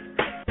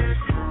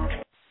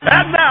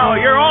 And now,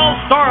 your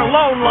all-star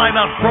loan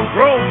lineup from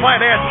Grove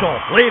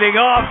Financial. Leading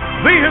off,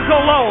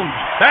 vehicle loans.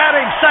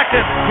 Batting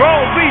second,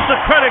 Grove Visa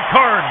credit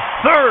cards.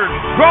 Third,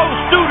 Grove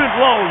student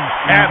loans.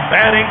 And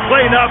batting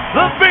cleanup,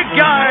 the big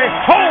guy,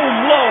 home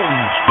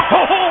loans.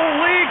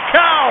 Holy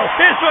cow!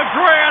 It's a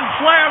grand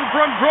slam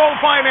from Grove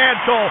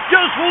Financial.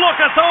 Just look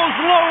at those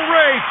low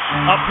rates.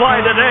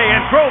 Apply today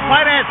at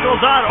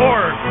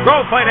grovefinancial.org.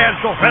 Grove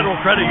Financial Federal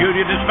Credit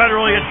Union is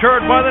federally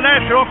insured by the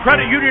National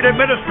Credit Union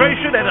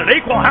Administration and an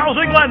equal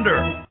housing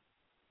lender.